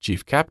 quote,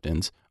 "chief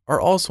captains,"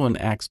 are also in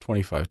Acts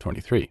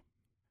 25:23.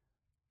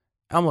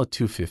 Alma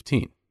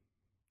 2:15.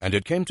 And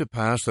it came to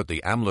pass that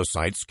the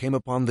Amlicites came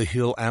upon the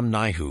hill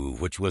Amnihu,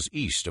 which was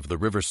east of the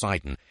river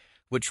Sidon,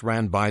 which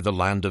ran by the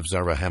land of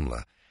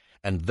Zarahemla,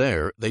 and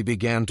there they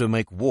began to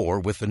make war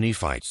with the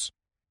Nephites.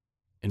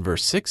 In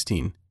verse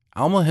 16,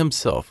 Alma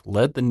himself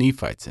led the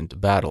Nephites into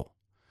battle.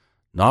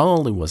 Not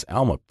only was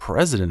Alma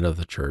president of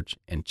the church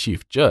and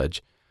chief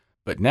judge,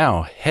 but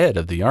now head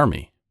of the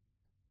army.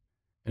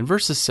 In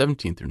verses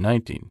 17 through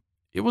 19,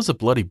 it was a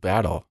bloody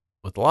battle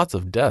with lots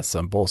of deaths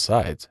on both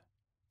sides.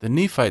 The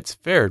Nephites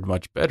fared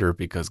much better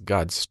because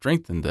God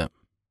strengthened them.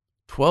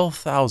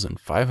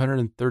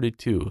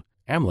 12,532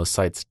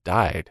 Amlicites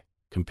died,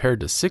 compared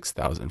to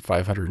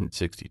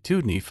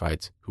 6,562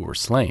 Nephites who were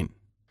slain.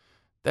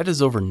 That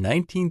is over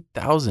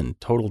 19,000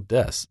 total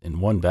deaths in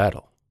one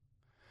battle.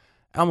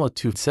 Alma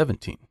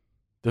 2:17.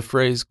 The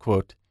phrase,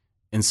 quote,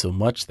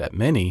 "insomuch that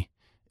many,"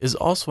 is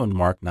also in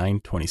Mark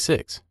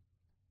 9:26.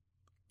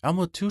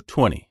 Alma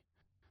 2:20.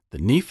 The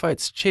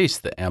Nephites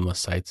chased the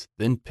Amlicites,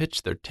 then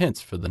pitched their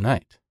tents for the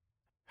night.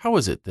 How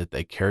is it that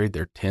they carried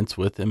their tents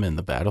with them in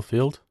the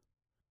battlefield?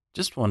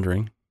 Just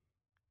wondering.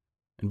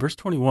 In verse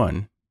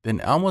 21,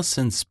 then Alma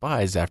sends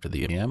spies after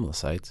the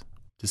Amlicites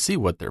to see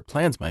what their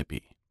plans might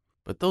be.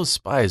 But those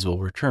spies will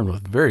return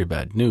with very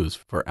bad news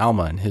for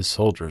Alma and his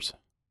soldiers.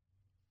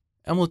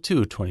 Alma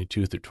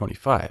 2:22 through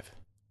 25.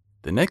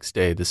 The next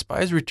day the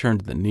spies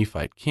returned to the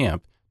Nephite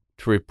camp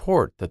to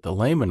report that the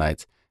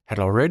Lamanites had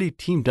already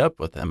teamed up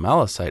with the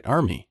Amalekite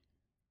army,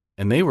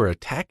 and they were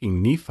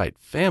attacking Nephite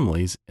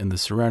families in the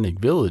surrounding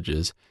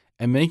villages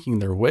and making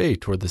their way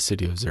toward the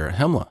city of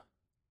Zarahemla.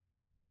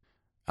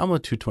 Alma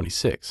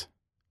 2:26.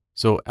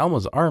 So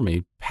Alma's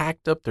army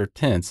packed up their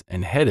tents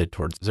and headed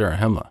towards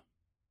Zarahemla.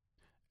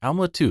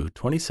 Alma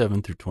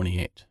 2:27 through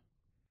 28.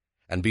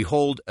 And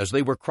behold, as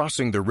they were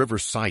crossing the river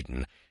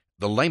Sidon,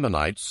 the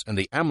Lamanites and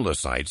the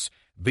Amlicites,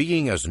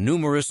 being as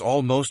numerous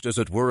almost as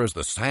it were as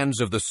the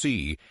sands of the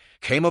sea,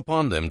 came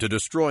upon them to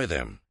destroy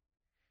them.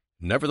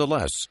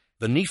 Nevertheless,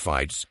 the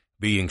Nephites,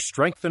 being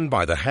strengthened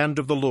by the hand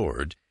of the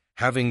Lord,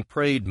 having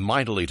prayed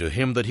mightily to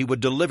him that he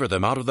would deliver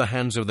them out of the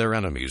hands of their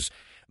enemies,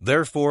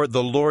 therefore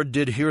the Lord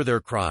did hear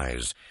their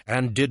cries,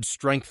 and did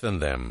strengthen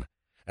them,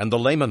 and the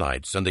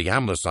Lamanites and the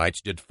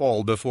Amlicites did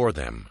fall before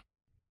them.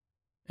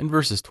 In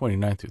verses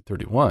 29 through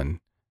 31,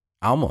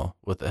 Alma,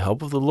 with the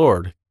help of the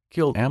Lord,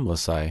 killed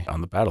Amlici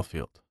on the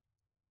battlefield.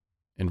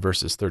 In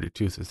verses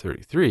 32 through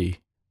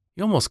 33,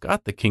 he almost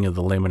got the king of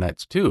the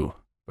Lamanites too,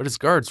 but his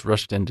guards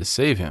rushed in to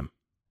save him.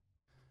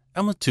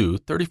 Alma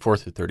 2:34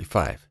 through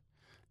 35.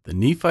 The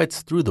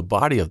Nephites threw the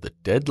body of the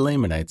dead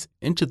Lamanites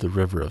into the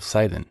river of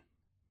Sidon.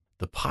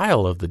 The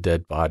pile of the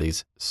dead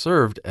bodies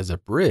served as a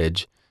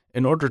bridge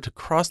in order to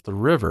cross the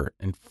river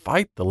and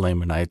fight the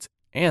Lamanites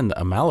and the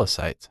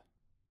Amalekites.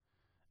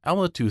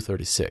 Alma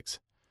 2:36.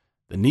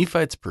 The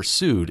Nephites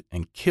pursued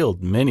and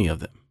killed many of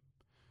them.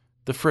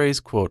 The phrase,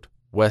 quote,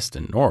 "west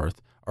and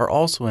north," are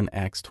also in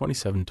Acts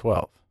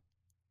 27:12.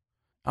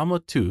 Alma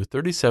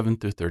 2:37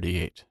 through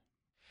 38.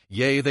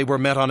 Yea, they were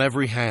met on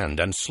every hand,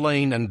 and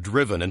slain and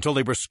driven, until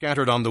they were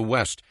scattered on the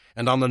west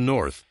and on the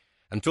north,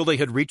 until they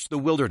had reached the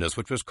wilderness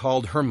which was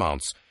called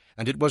Hermounts,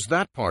 and it was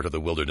that part of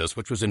the wilderness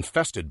which was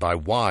infested by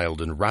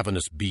wild and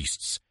ravenous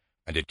beasts.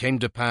 And it came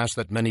to pass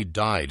that many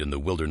died in the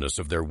wilderness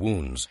of their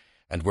wounds,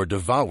 and were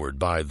devoured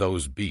by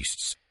those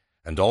beasts,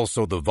 and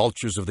also the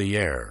vultures of the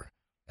air,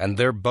 and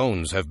their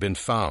bones have been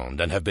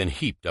found, and have been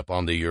heaped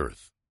upon the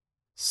earth.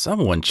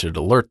 Someone should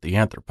alert the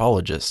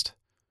anthropologist.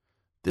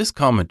 This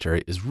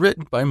commentary is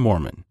written by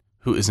Mormon,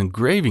 who is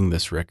engraving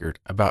this record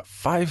about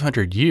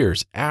 500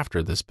 years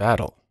after this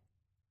battle.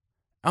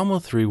 Alma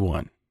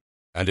 3:1.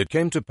 And it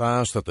came to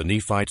pass that the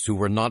Nephites who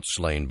were not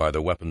slain by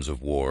the weapons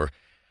of war,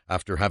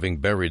 after having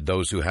buried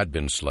those who had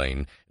been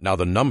slain, now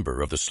the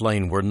number of the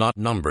slain were not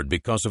numbered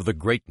because of the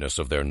greatness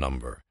of their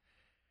number.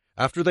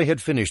 After they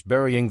had finished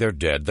burying their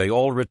dead, they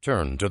all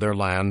returned to their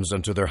lands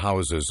and to their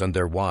houses and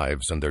their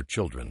wives and their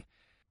children.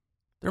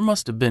 There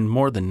must have been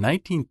more than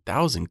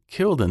 19,000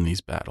 killed in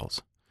these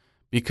battles,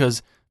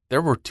 because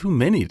there were too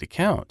many to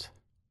count.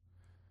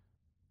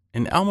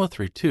 In Alma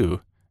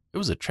 3:2, it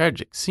was a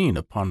tragic scene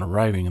upon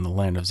arriving in the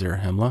land of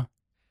Zarahemla.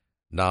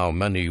 Now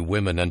many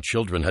women and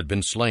children had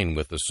been slain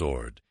with the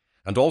sword,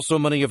 and also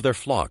many of their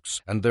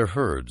flocks and their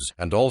herds,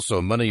 and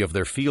also many of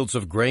their fields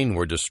of grain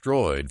were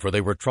destroyed, for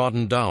they were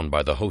trodden down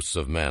by the hosts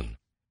of men.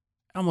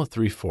 Alma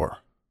 3:4.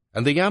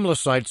 And the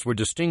Amlicites were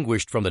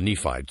distinguished from the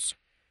Nephites,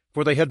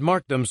 for they had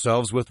marked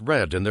themselves with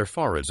red in their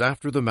foreheads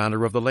after the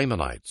manner of the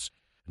Lamanites.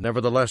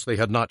 Nevertheless they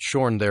had not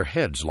shorn their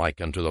heads like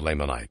unto the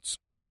Lamanites.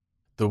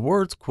 The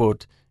words,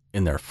 quote,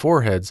 in their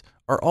foreheads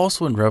are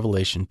also in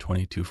Revelation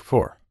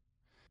 22:4.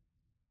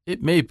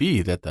 It may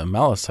be that the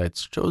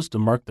Amalekites chose to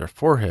mark their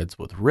foreheads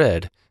with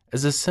red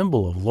as a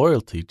symbol of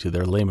loyalty to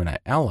their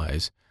Lamanite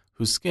allies,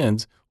 whose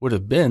skins would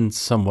have been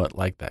somewhat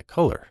like that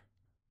color.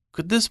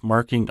 Could this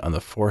marking on the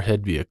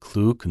forehead be a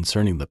clue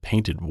concerning the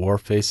painted war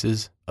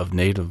faces of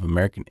Native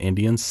American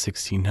Indians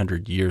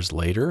 1,600 years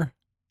later?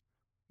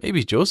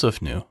 Maybe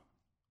Joseph knew.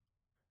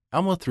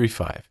 Alma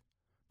 3:5.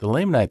 The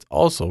Lamanites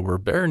also were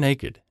bare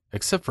naked,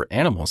 except for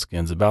animal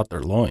skins about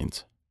their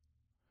loins.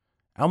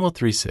 Alma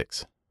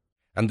 3:6.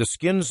 And the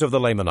skins of the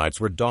Lamanites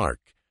were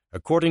dark,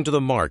 according to the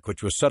mark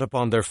which was set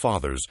upon their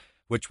fathers,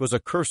 which was a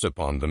curse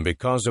upon them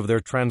because of their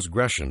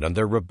transgression and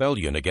their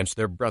rebellion against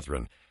their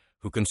brethren,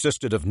 who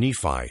consisted of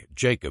Nephi,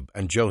 Jacob,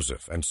 and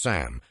Joseph, and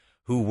Sam,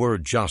 who were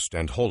just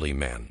and holy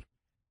men.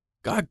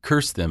 God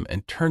cursed them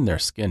and turned their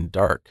skin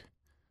dark.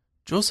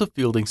 Joseph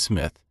Fielding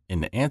Smith,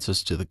 in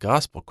Answers to the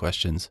Gospel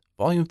Questions,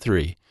 Volume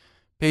 3,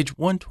 page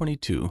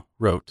 122,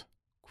 wrote,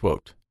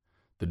 quote,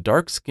 "The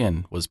dark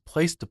skin was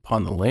placed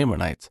upon the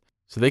Lamanites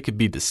so they could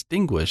be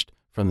distinguished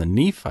from the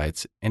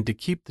Nephites and to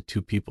keep the two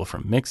people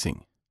from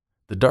mixing.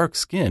 The dark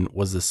skin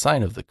was the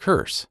sign of the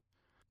curse.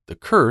 The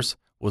curse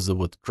was the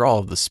withdrawal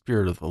of the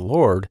Spirit of the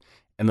Lord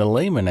and the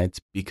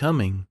Lamanites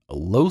becoming a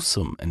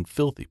loathsome and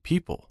filthy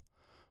people,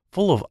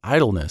 full of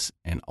idleness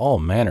and all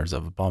manners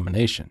of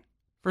abomination."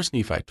 1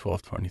 Nephi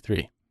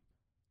 12:23.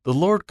 The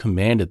Lord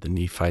commanded the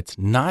Nephites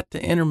not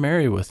to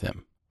intermarry with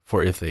him,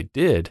 for if they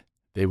did,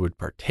 they would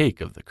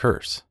partake of the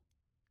curse.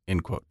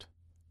 End quote.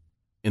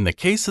 In the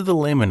case of the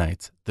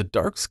Lamanites, the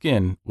dark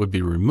skin would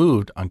be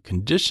removed on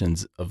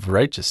conditions of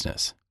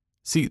righteousness.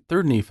 See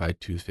 3 Nephi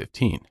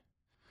 2:15.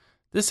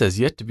 This has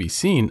yet to be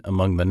seen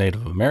among the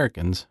Native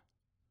Americans.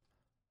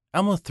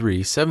 Alma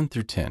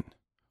 3:7-10.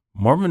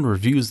 Mormon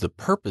reviews the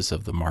purpose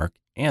of the mark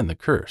and the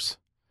curse.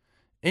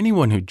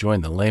 Anyone who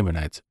joined the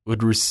Lamanites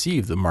would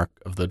receive the mark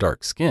of the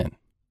dark skin.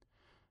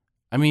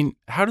 I mean,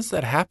 how does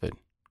that happen?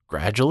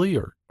 Gradually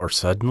or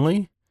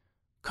suddenly?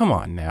 Come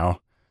on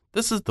now.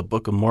 This is the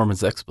Book of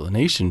Mormon's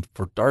explanation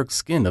for dark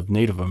skin of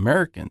Native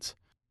Americans,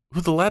 who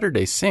the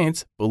Latter-day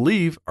Saints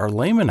believe are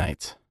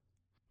Lamanites.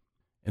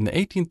 In the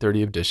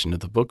 1830 edition of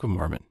the Book of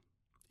Mormon,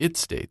 it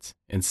states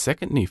in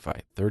 2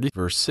 Nephi 30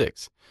 verse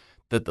 6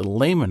 that the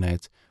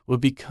Lamanites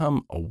would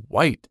become a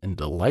white and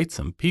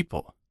delightsome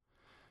people.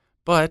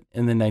 But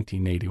in the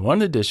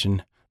 1981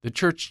 edition, the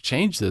church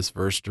changed this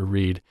verse to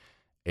read,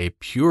 a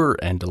pure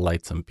and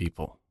delightsome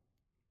people.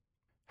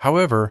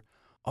 However,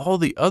 all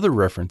the other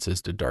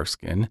references to dark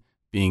skin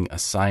being a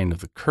sign of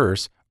the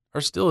curse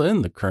are still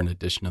in the current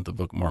edition of the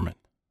Book of Mormon.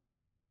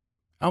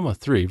 Alma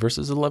 3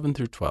 verses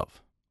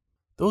 11-12.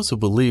 Those who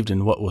believed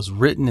in what was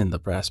written in the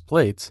brass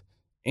plates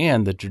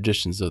and the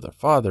traditions of their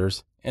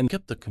fathers and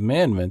kept the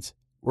commandments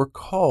were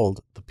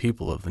called the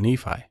people of the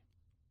Nephi,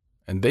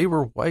 and they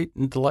were white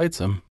and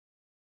delightsome.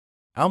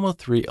 Alma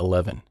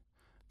 3:11.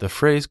 The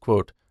phrase,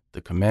 quote,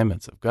 the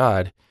commandments of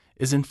God,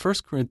 is in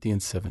 1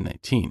 Corinthians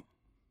 7:19.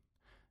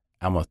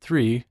 Alma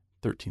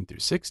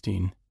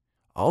 3:13-16.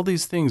 All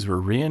these things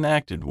were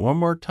reenacted one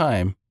more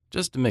time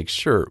just to make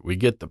sure we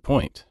get the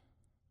point.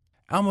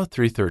 Alma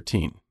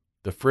 3:13.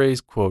 The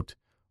phrase, quote,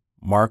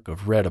 mark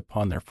of red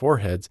upon their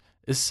foreheads,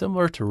 is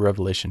similar to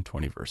Revelation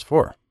 20 verse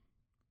 4.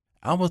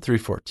 Alma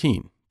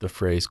 3:14. The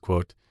phrase,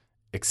 quote,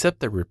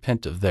 except they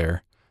repent of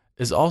their,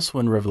 is also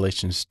in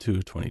Revelations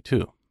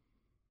 2:22.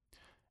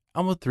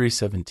 Alma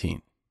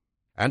 3:17.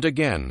 And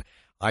again,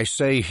 I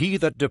say, he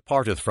that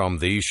departeth from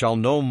thee shall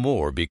no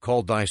more be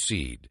called thy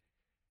seed.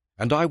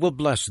 And I will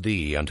bless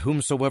thee, and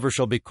whomsoever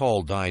shall be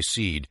called thy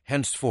seed,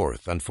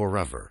 henceforth and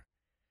forever.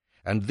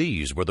 And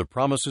these were the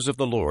promises of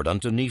the Lord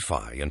unto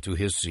Nephi and to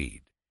his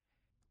seed.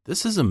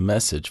 This is a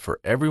message for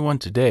everyone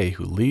today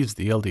who leaves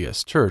the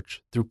LDS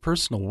Church through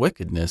personal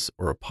wickedness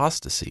or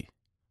apostasy.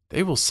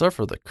 They will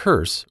suffer the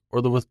curse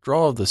or the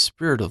withdrawal of the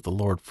Spirit of the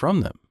Lord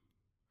from them.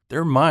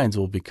 Their minds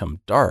will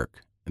become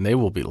dark and they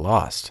will be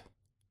lost.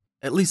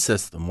 At least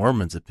that's the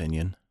Mormon's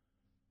opinion.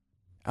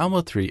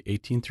 Alma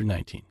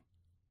 3:18-19.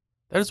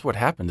 That is what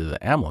happened to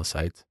the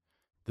Amalekites.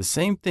 The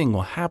same thing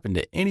will happen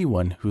to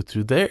anyone who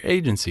through their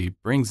agency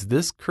brings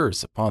this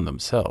curse upon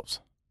themselves.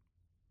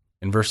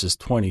 In verses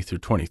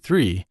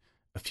 20-23,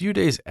 a few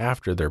days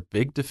after their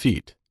big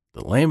defeat,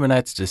 the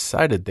Lamanites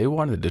decided they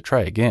wanted to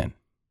try again.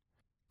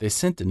 they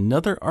sent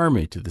another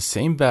army to the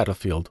same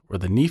battlefield where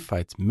the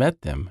Nephites met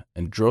them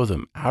and drove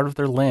them out of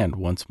their land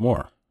once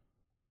more.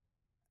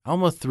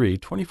 Alma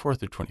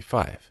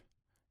 3:24-25.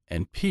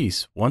 And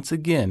peace once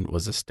again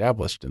was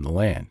established in the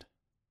land.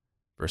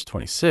 Verse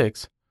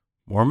 26,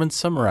 Mormon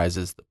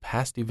summarizes the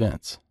past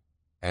events.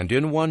 And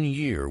in 1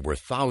 year were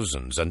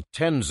thousands and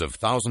tens of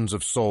thousands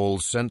of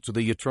souls sent to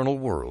the eternal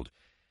world,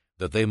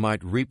 that they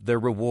might reap their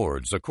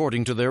rewards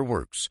according to their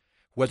works,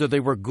 whether they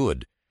were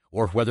good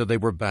or whether they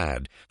were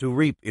bad, to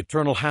reap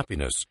eternal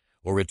happiness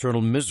or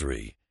eternal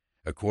misery,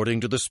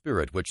 according to the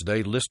spirit which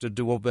they listed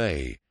to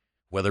obey,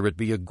 whether it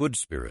be a good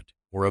spirit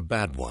or a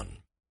bad one.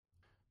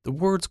 The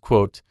words,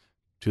 quote,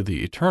 to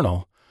the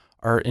eternal,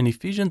 are in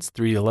Ephesians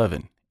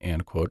 3:11,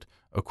 and, quote,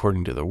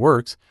 according to the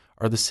works,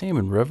 are the same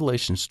in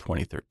Revelations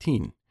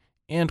 20:13,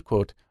 and,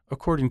 quote,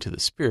 according to the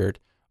Spirit,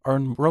 are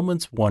in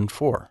Romans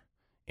 1:4,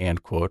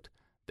 and, quote,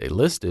 they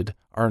listed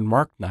are in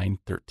Mark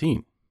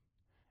 9:13.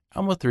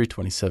 Alma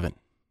 3:27.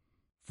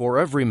 For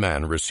every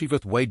man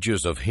receiveth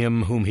wages of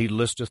him whom he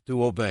listeth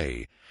to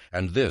obey,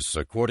 and this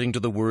according to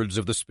the words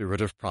of the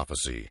Spirit of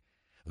prophecy.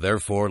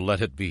 Therefore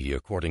let it be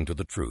according to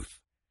the truth.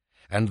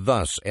 And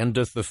thus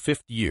endeth the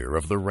 5th year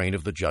of the reign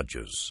of the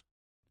judges.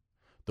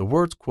 The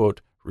words,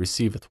 quote,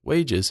 receiveth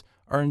wages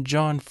are in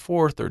John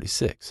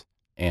 4:36,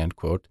 and,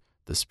 quote,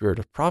 the Spirit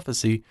of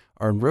prophecy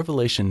are in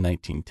Revelation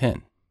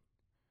 19:10.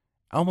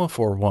 Alma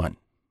 4:1.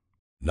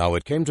 Now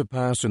it came to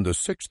pass in the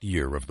 6th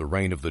year of the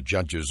reign of the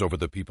judges over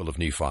the people of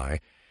Nephi,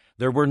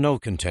 there were no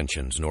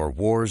contentions nor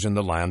wars in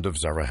the land of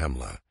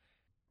Zarahemla.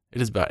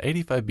 It is about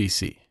 85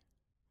 BC.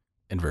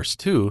 In verse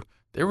 2,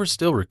 they were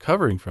still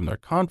recovering from their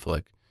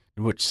conflict,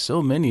 in which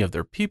so many of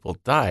their people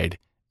died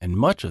and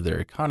much of their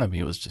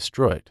economy was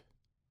destroyed.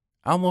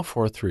 Alma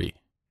 4:3.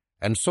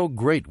 And so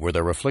great were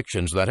their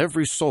afflictions that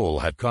every soul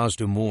had cause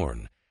to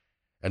mourn.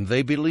 And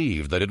they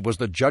believed that it was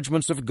the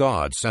judgments of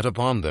God sent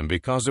upon them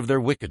because of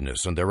their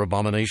wickedness and their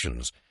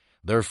abominations.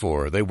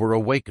 Therefore they were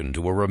awakened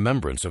to a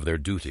remembrance of their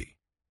duty.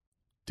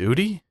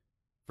 Duty?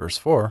 Verse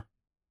 4.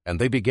 And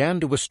they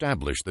began to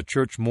establish the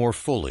church more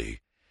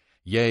fully.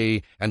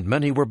 Yea, and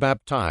many were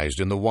baptized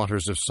in the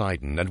waters of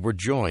Sidon, and were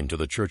joined to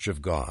the church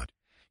of God.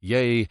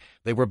 Yea,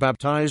 they were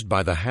baptized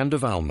by the hand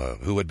of Alma,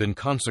 who had been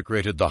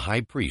consecrated the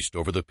high priest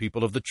over the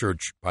people of the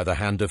church by the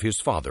hand of his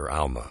father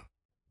Alma.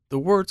 The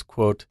words,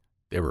 quote,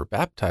 they were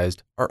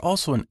baptized, are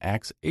also in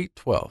Acts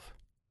 8:12.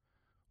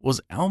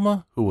 Was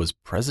Alma, who was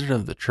president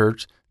of the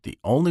church, the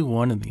only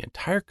one in the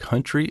entire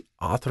country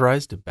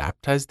authorized to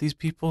baptize these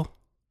people?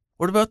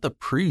 What about the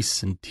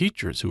priests and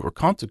teachers who were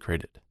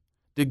consecrated?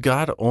 Did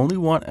God only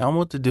want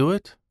Alma to do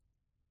it?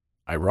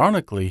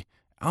 Ironically,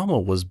 Alma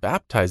was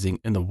baptizing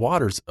in the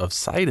waters of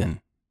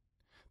Sidon,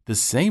 the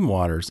same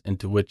waters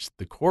into which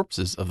the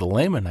corpses of the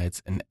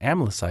Lamanites and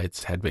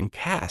Amalekites had been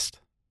cast.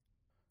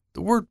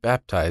 The word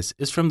baptize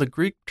is from the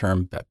Greek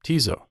term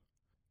baptizo.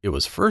 It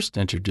was first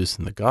introduced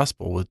in the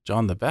Gospel with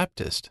John the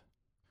Baptist.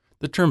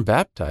 The term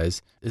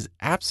baptize is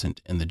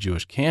absent in the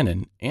Jewish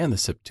canon and the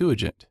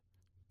Septuagint,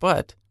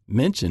 but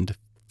mentioned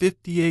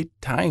 58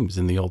 times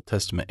in the Old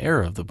Testament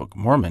era of the Book of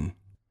Mormon.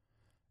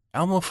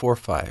 Alma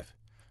 4:5.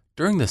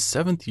 During the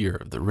 7th year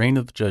of the reign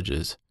of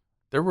judges,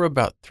 there were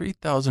about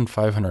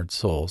 3,500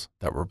 souls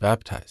that were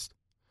baptized.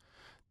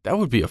 That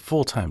would be a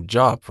full-time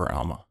job for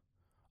Alma.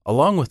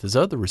 Along with his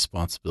other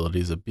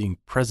responsibilities of being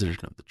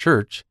president of the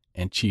church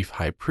and chief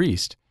high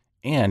priest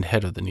and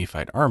head of the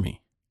Nephite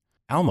army,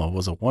 Alma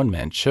was a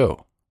one-man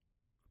show.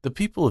 The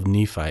people of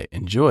Nephi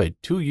enjoyed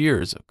 2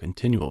 years of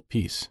continual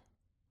peace.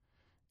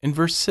 In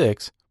verse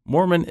 6,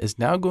 Mormon is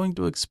now going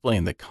to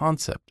explain the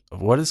concept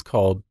of what is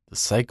called the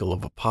cycle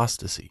of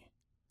apostasy.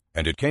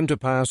 And it came to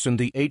pass in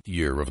the 8th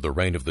year of the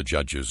reign of the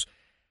judges,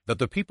 that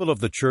the people of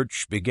the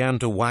church began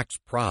to wax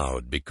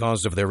proud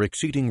because of their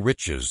exceeding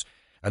riches,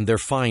 and their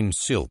fine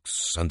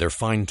silks, and their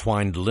fine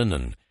twined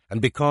linen,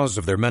 and because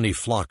of their many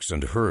flocks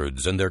and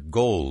herds, and their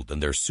gold,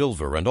 and their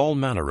silver, and all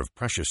manner of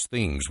precious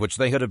things which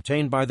they had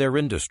obtained by their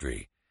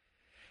industry.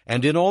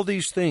 And in all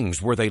these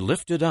things were they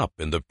lifted up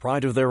in the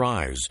pride of their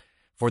eyes,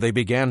 for they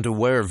began to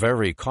wear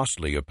very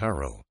costly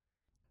apparel.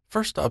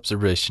 First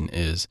observation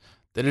is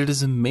that it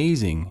is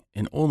amazing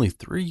in only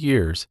 3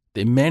 years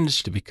they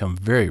managed to become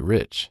very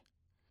rich.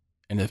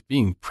 And if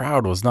being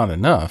proud was not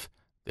enough,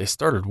 they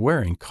started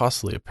wearing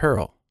costly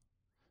apparel.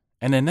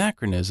 An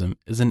anachronism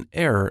is an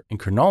error in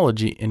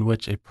chronology in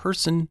which a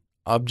person,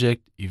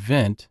 object,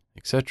 event,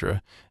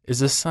 etc.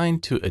 is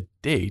assigned to a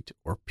date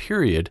or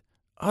period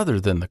other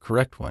than the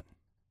correct one.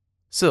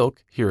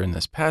 Silk, here in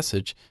this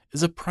passage,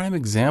 is a prime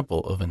example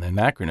of an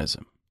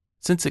anachronism,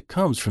 since it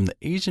comes from the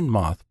Asian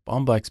moth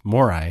Bombyx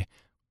mori,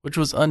 which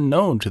was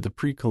unknown to the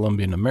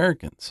pre-Columbian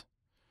Americans.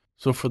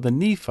 So for the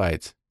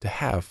Nephites to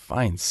have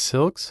fine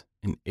silks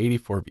in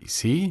 84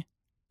 BC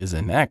is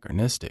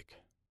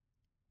anachronistic.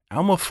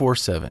 Alma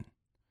 4:7.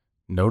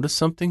 Notice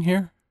something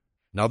here?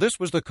 Now this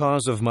was the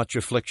cause of much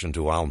affliction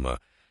to Alma,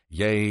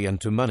 yea, and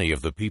to many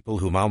of the people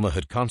whom Alma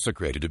had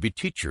consecrated to be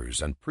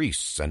teachers and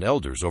priests and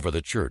elders over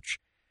the church.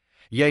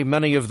 Yea,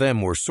 many of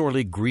them were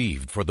sorely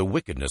grieved for the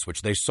wickedness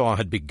which they saw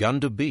had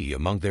begun to be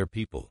among their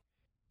people.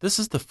 This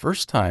is the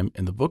first time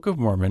in the Book of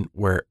Mormon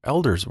where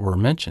elders were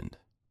mentioned.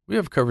 We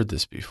have covered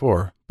this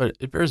before, but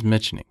it bears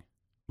mentioning.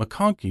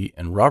 McConkie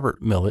and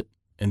Robert Millett,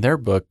 in their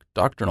book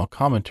Doctrinal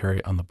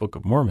Commentary on the Book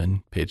of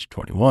Mormon, page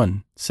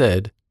 21,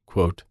 said,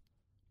 quote,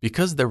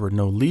 "Because there were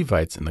no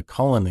Levites in the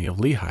colony of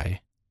Lehi,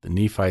 the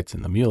Nephites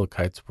and the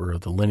Mulekites were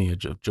of the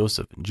lineage of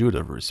Joseph and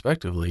Judah,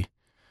 respectively,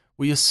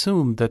 we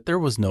assume that there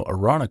was no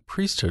Aaronic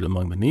priesthood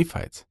among the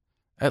Nephites,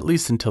 at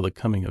least until the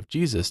coming of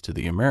Jesus to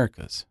the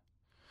Americas.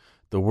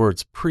 The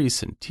words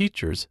priests and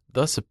teachers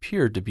thus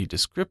appeared to be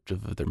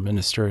descriptive of their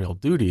ministerial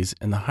duties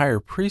in the higher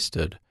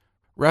priesthood,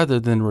 rather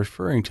than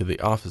referring to the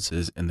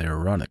offices in the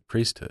Aaronic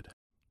priesthood."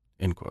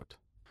 End quote.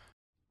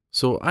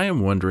 So I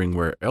am wondering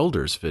where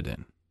elders fit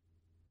in.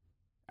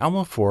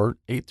 Alma 4,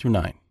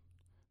 8-9.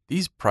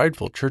 These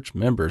prideful church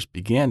members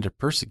began to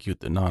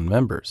persecute the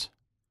non-members.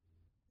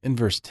 In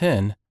verse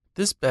 10,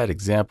 this bad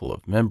example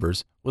of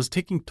members was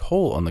taking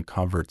toll on the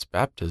converts'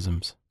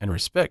 baptisms and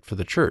respect for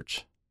the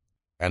church.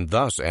 And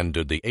thus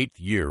ended the 8th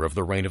year of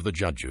the reign of the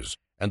judges,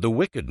 and the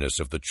wickedness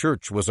of the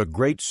church was a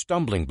great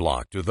stumbling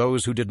block to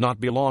those who did not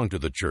belong to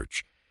the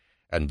church,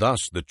 and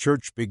thus the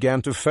church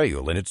began to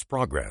fail in its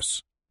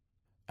progress.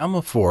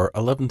 Alma 4,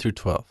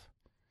 11-12.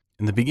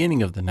 In the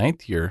beginning of the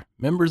 9th year,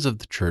 members of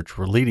the church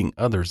were leading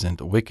others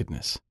into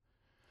wickedness.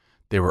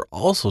 They were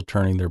also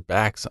turning their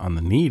backs on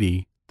the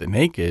needy, the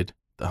naked,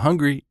 the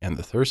hungry, and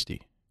the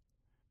thirsty.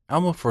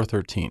 Alma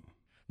 4:13.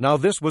 Now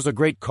this was a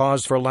great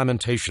cause for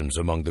lamentations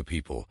among the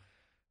people,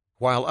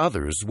 while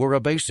others were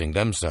abasing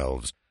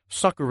themselves,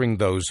 succoring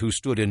those who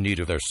stood in need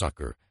of their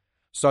succor,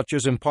 such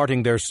as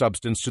imparting their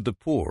substance to the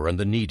poor and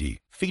the needy,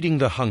 feeding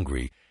the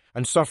hungry,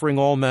 and suffering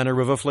all manner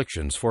of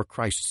afflictions for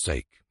Christ's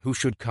sake, who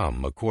should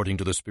come according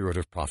to the spirit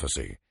of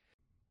prophecy.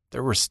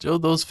 There were still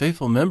those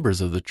faithful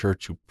members of the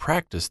church who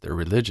practiced their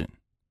religion.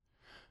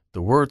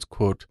 The words,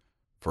 quote,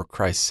 "for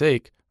Christ's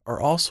sake," are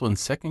also in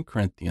 2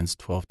 Corinthians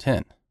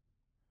 12:10.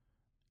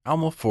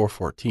 Alma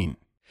 4:14.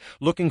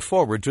 Looking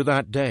forward to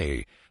that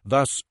day,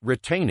 thus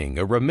retaining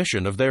a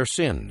remission of their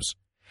sins,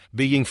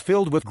 being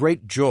filled with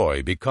great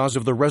joy because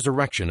of the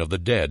resurrection of the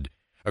dead,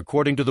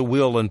 according to the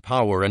will and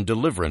power and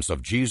deliverance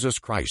of Jesus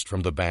Christ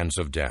from the bands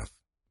of death.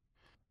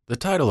 The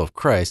title of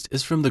Christ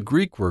is from the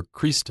Greek word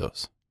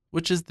Christos,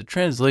 which is the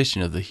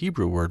translation of the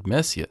Hebrew word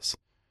Messias,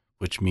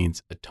 which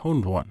means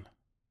atoned one.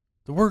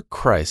 The word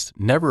Christ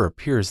never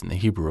appears in the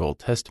Hebrew Old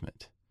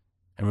Testament,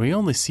 and we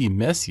only see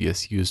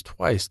Messias used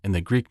twice in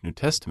the Greek New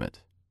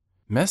Testament.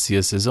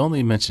 Messias is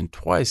only mentioned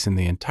twice in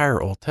the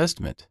entire Old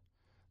Testament.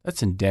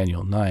 That's in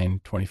Daniel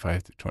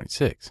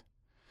 9:25-26.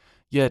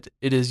 Yet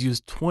it is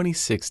used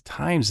 26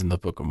 times in the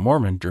Book of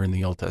Mormon during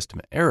the Old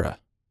Testament era.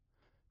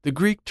 The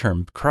Greek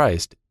term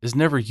Christ is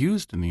never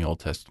used in the Old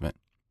Testament,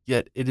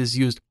 yet it is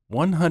used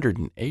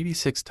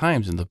 186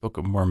 times in the Book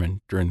of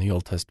Mormon during the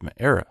Old Testament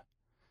era.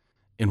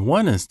 In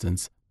one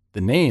instance,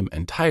 the name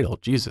and title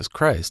Jesus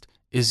Christ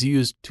is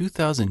used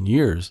 2,000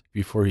 years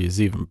before he is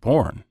even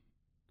born.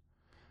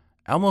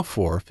 Alma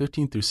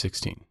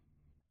 4:15-16.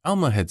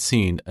 Alma had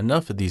seen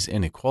enough of these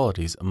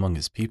inequalities among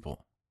his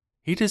people.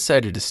 He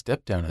decided to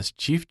step down as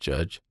chief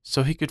judge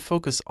so he could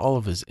focus all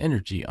of his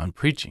energy on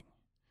preaching.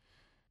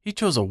 He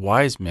chose a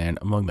wise man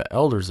among the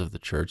elders of the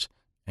church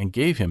and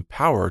gave him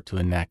power to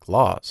enact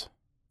laws.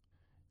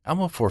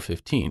 Alma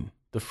 4:15,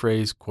 the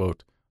phrase,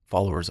 quote,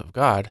 "followers of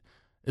God,"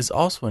 is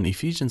also in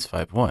Ephesians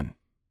 5:1.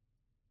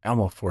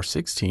 Alma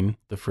 4:16,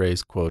 the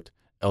phrase, quote,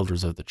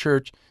 "elders of the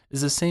church,"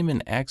 is the same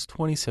in Acts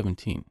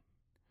 20:17.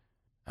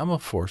 Alma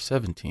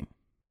 4:17.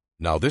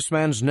 Now this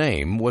man's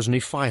name was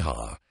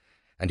Nephihah,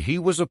 and he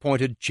was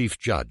appointed chief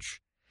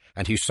judge,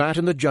 and he sat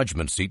in the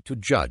judgment seat to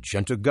judge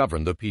and to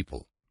govern the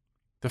people.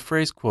 The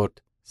phrase,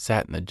 quote,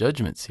 "sat in the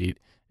judgment seat,"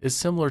 is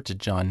similar to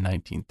John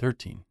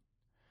 19:13.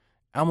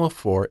 Alma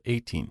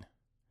 4:18.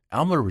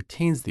 Alma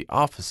retains the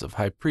office of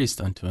high priest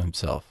unto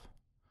himself.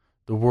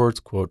 The words,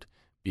 quote,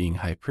 "being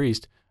high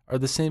priest," are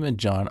the same in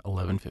John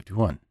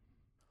 11:51.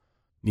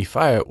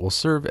 Nephi will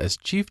serve as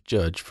chief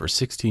judge for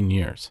 16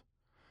 years.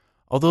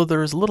 Although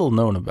there is little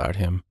known about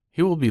him,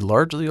 he will be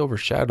largely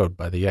overshadowed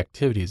by the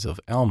activities of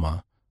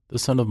Alma, the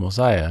son of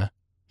Mosiah,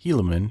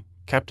 Helaman,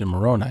 Captain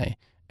Moroni,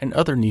 and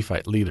other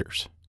Nephite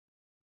leaders.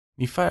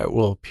 Nephi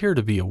will appear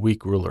to be a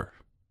weak ruler.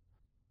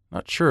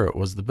 Not sure it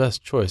was the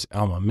best choice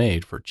Alma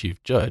made for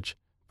chief judge,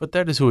 but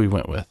that is who he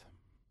went with.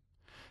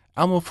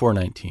 Alma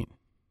 4:19.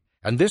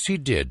 And this he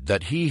did,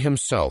 that he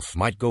himself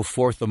might go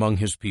forth among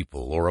his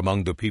people, or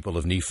among the people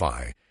of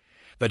Nephi,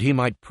 that he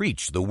might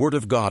preach the word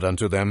of God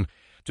unto them,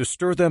 to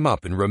stir them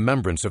up in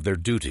remembrance of their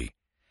duty,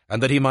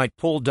 and that he might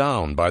pull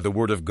down by the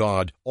word of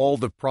God all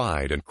the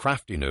pride and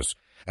craftiness,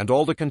 and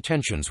all the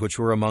contentions which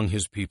were among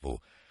his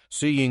people,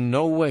 seeing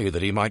no way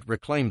that he might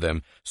reclaim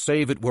them,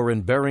 save it were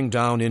in bearing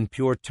down in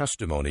pure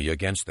testimony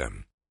against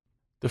them.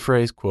 The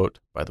phrase, quote,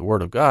 "by the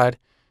word of God,"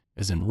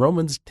 is in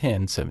Romans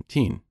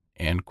 10:17,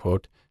 and,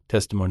 quote,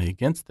 "testimony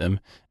against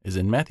them," is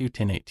in Matthew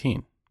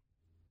 10:18.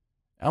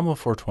 Alma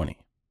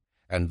 4:20.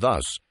 And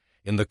thus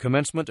In the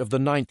commencement of the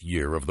 9th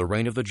year of the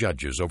reign of the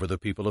judges over the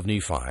people of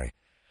Nephi,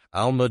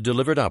 Alma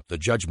delivered up the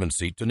judgment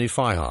seat to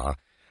Nephihah,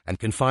 and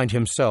confined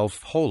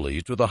himself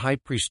wholly to the high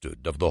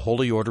priesthood of the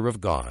holy order of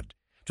God,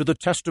 to the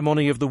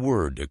testimony of the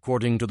word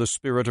according to the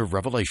spirit of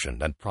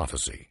revelation and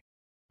prophecy.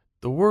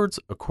 The words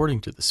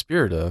according to the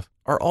spirit of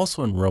are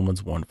also in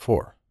Romans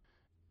 1:4.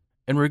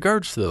 In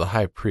regards to the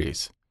high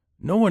priest,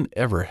 no one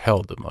ever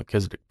held the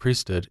Melchizedek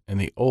priesthood in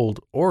the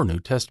Old or New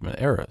Testament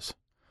eras.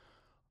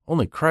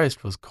 Only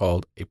Christ was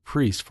called a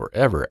priest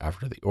forever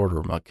after the order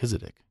of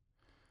Melchizedek.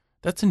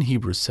 That's in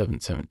Hebrews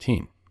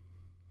 7:17.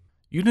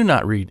 You do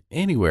not read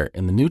anywhere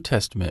in the New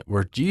Testament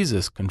where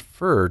Jesus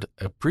conferred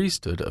a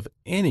priesthood of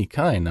any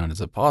kind on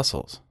his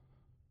apostles.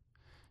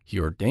 He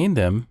ordained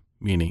them,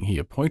 meaning he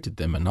appointed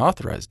them and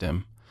authorized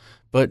them,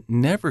 but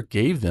never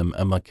gave them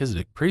a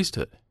Melchizedek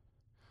priesthood.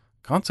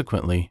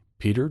 Consequently,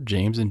 Peter,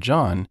 James, and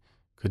John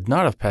could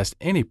not have passed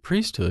any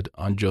priesthood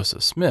on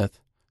Joseph Smith,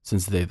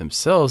 since they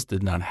themselves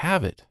did not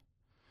have it.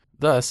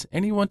 Thus,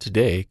 anyone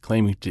today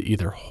claiming to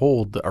either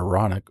hold the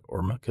Aaronic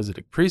or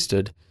Melchizedek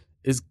priesthood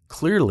is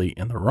clearly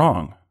in the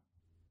wrong.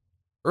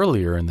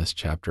 Earlier in this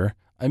chapter,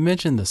 I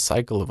mentioned the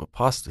cycle of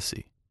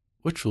apostasy,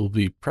 which will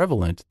be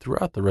prevalent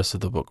throughout the rest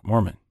of the Book of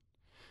Mormon.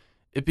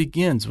 It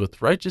begins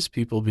with righteous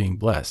people being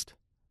blessed,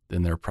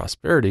 then their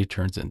prosperity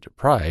turns into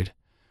pride,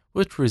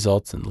 which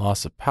results in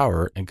loss of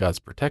power and God's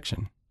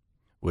protection,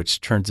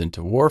 which turns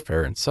into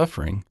warfare and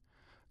suffering,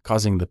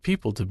 causing the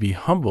people to be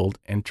humbled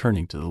and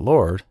turning to the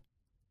Lord,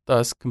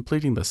 thus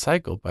completing the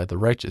cycle by the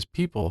righteous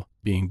people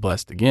being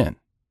blessed again.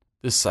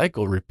 This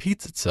cycle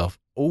repeats itself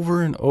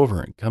over and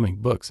over in coming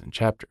books and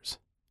chapters.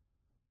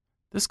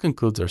 This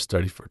concludes our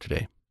study for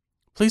today.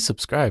 Please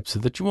subscribe so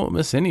that you won't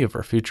miss any of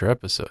our future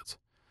episodes.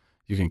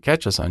 You can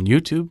catch us on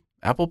YouTube,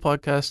 Apple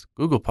Podcast,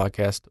 Google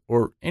Podcast,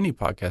 or any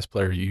podcast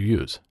player you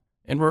use.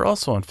 And we're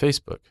also on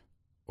Facebook.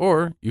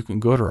 Or you can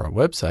go to our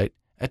website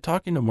at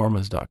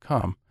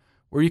talkingtomormons.com,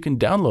 where you can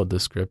download the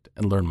script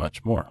and learn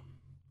much more.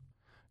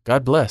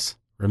 God bless.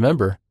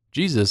 Remember,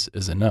 Jesus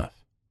is enough.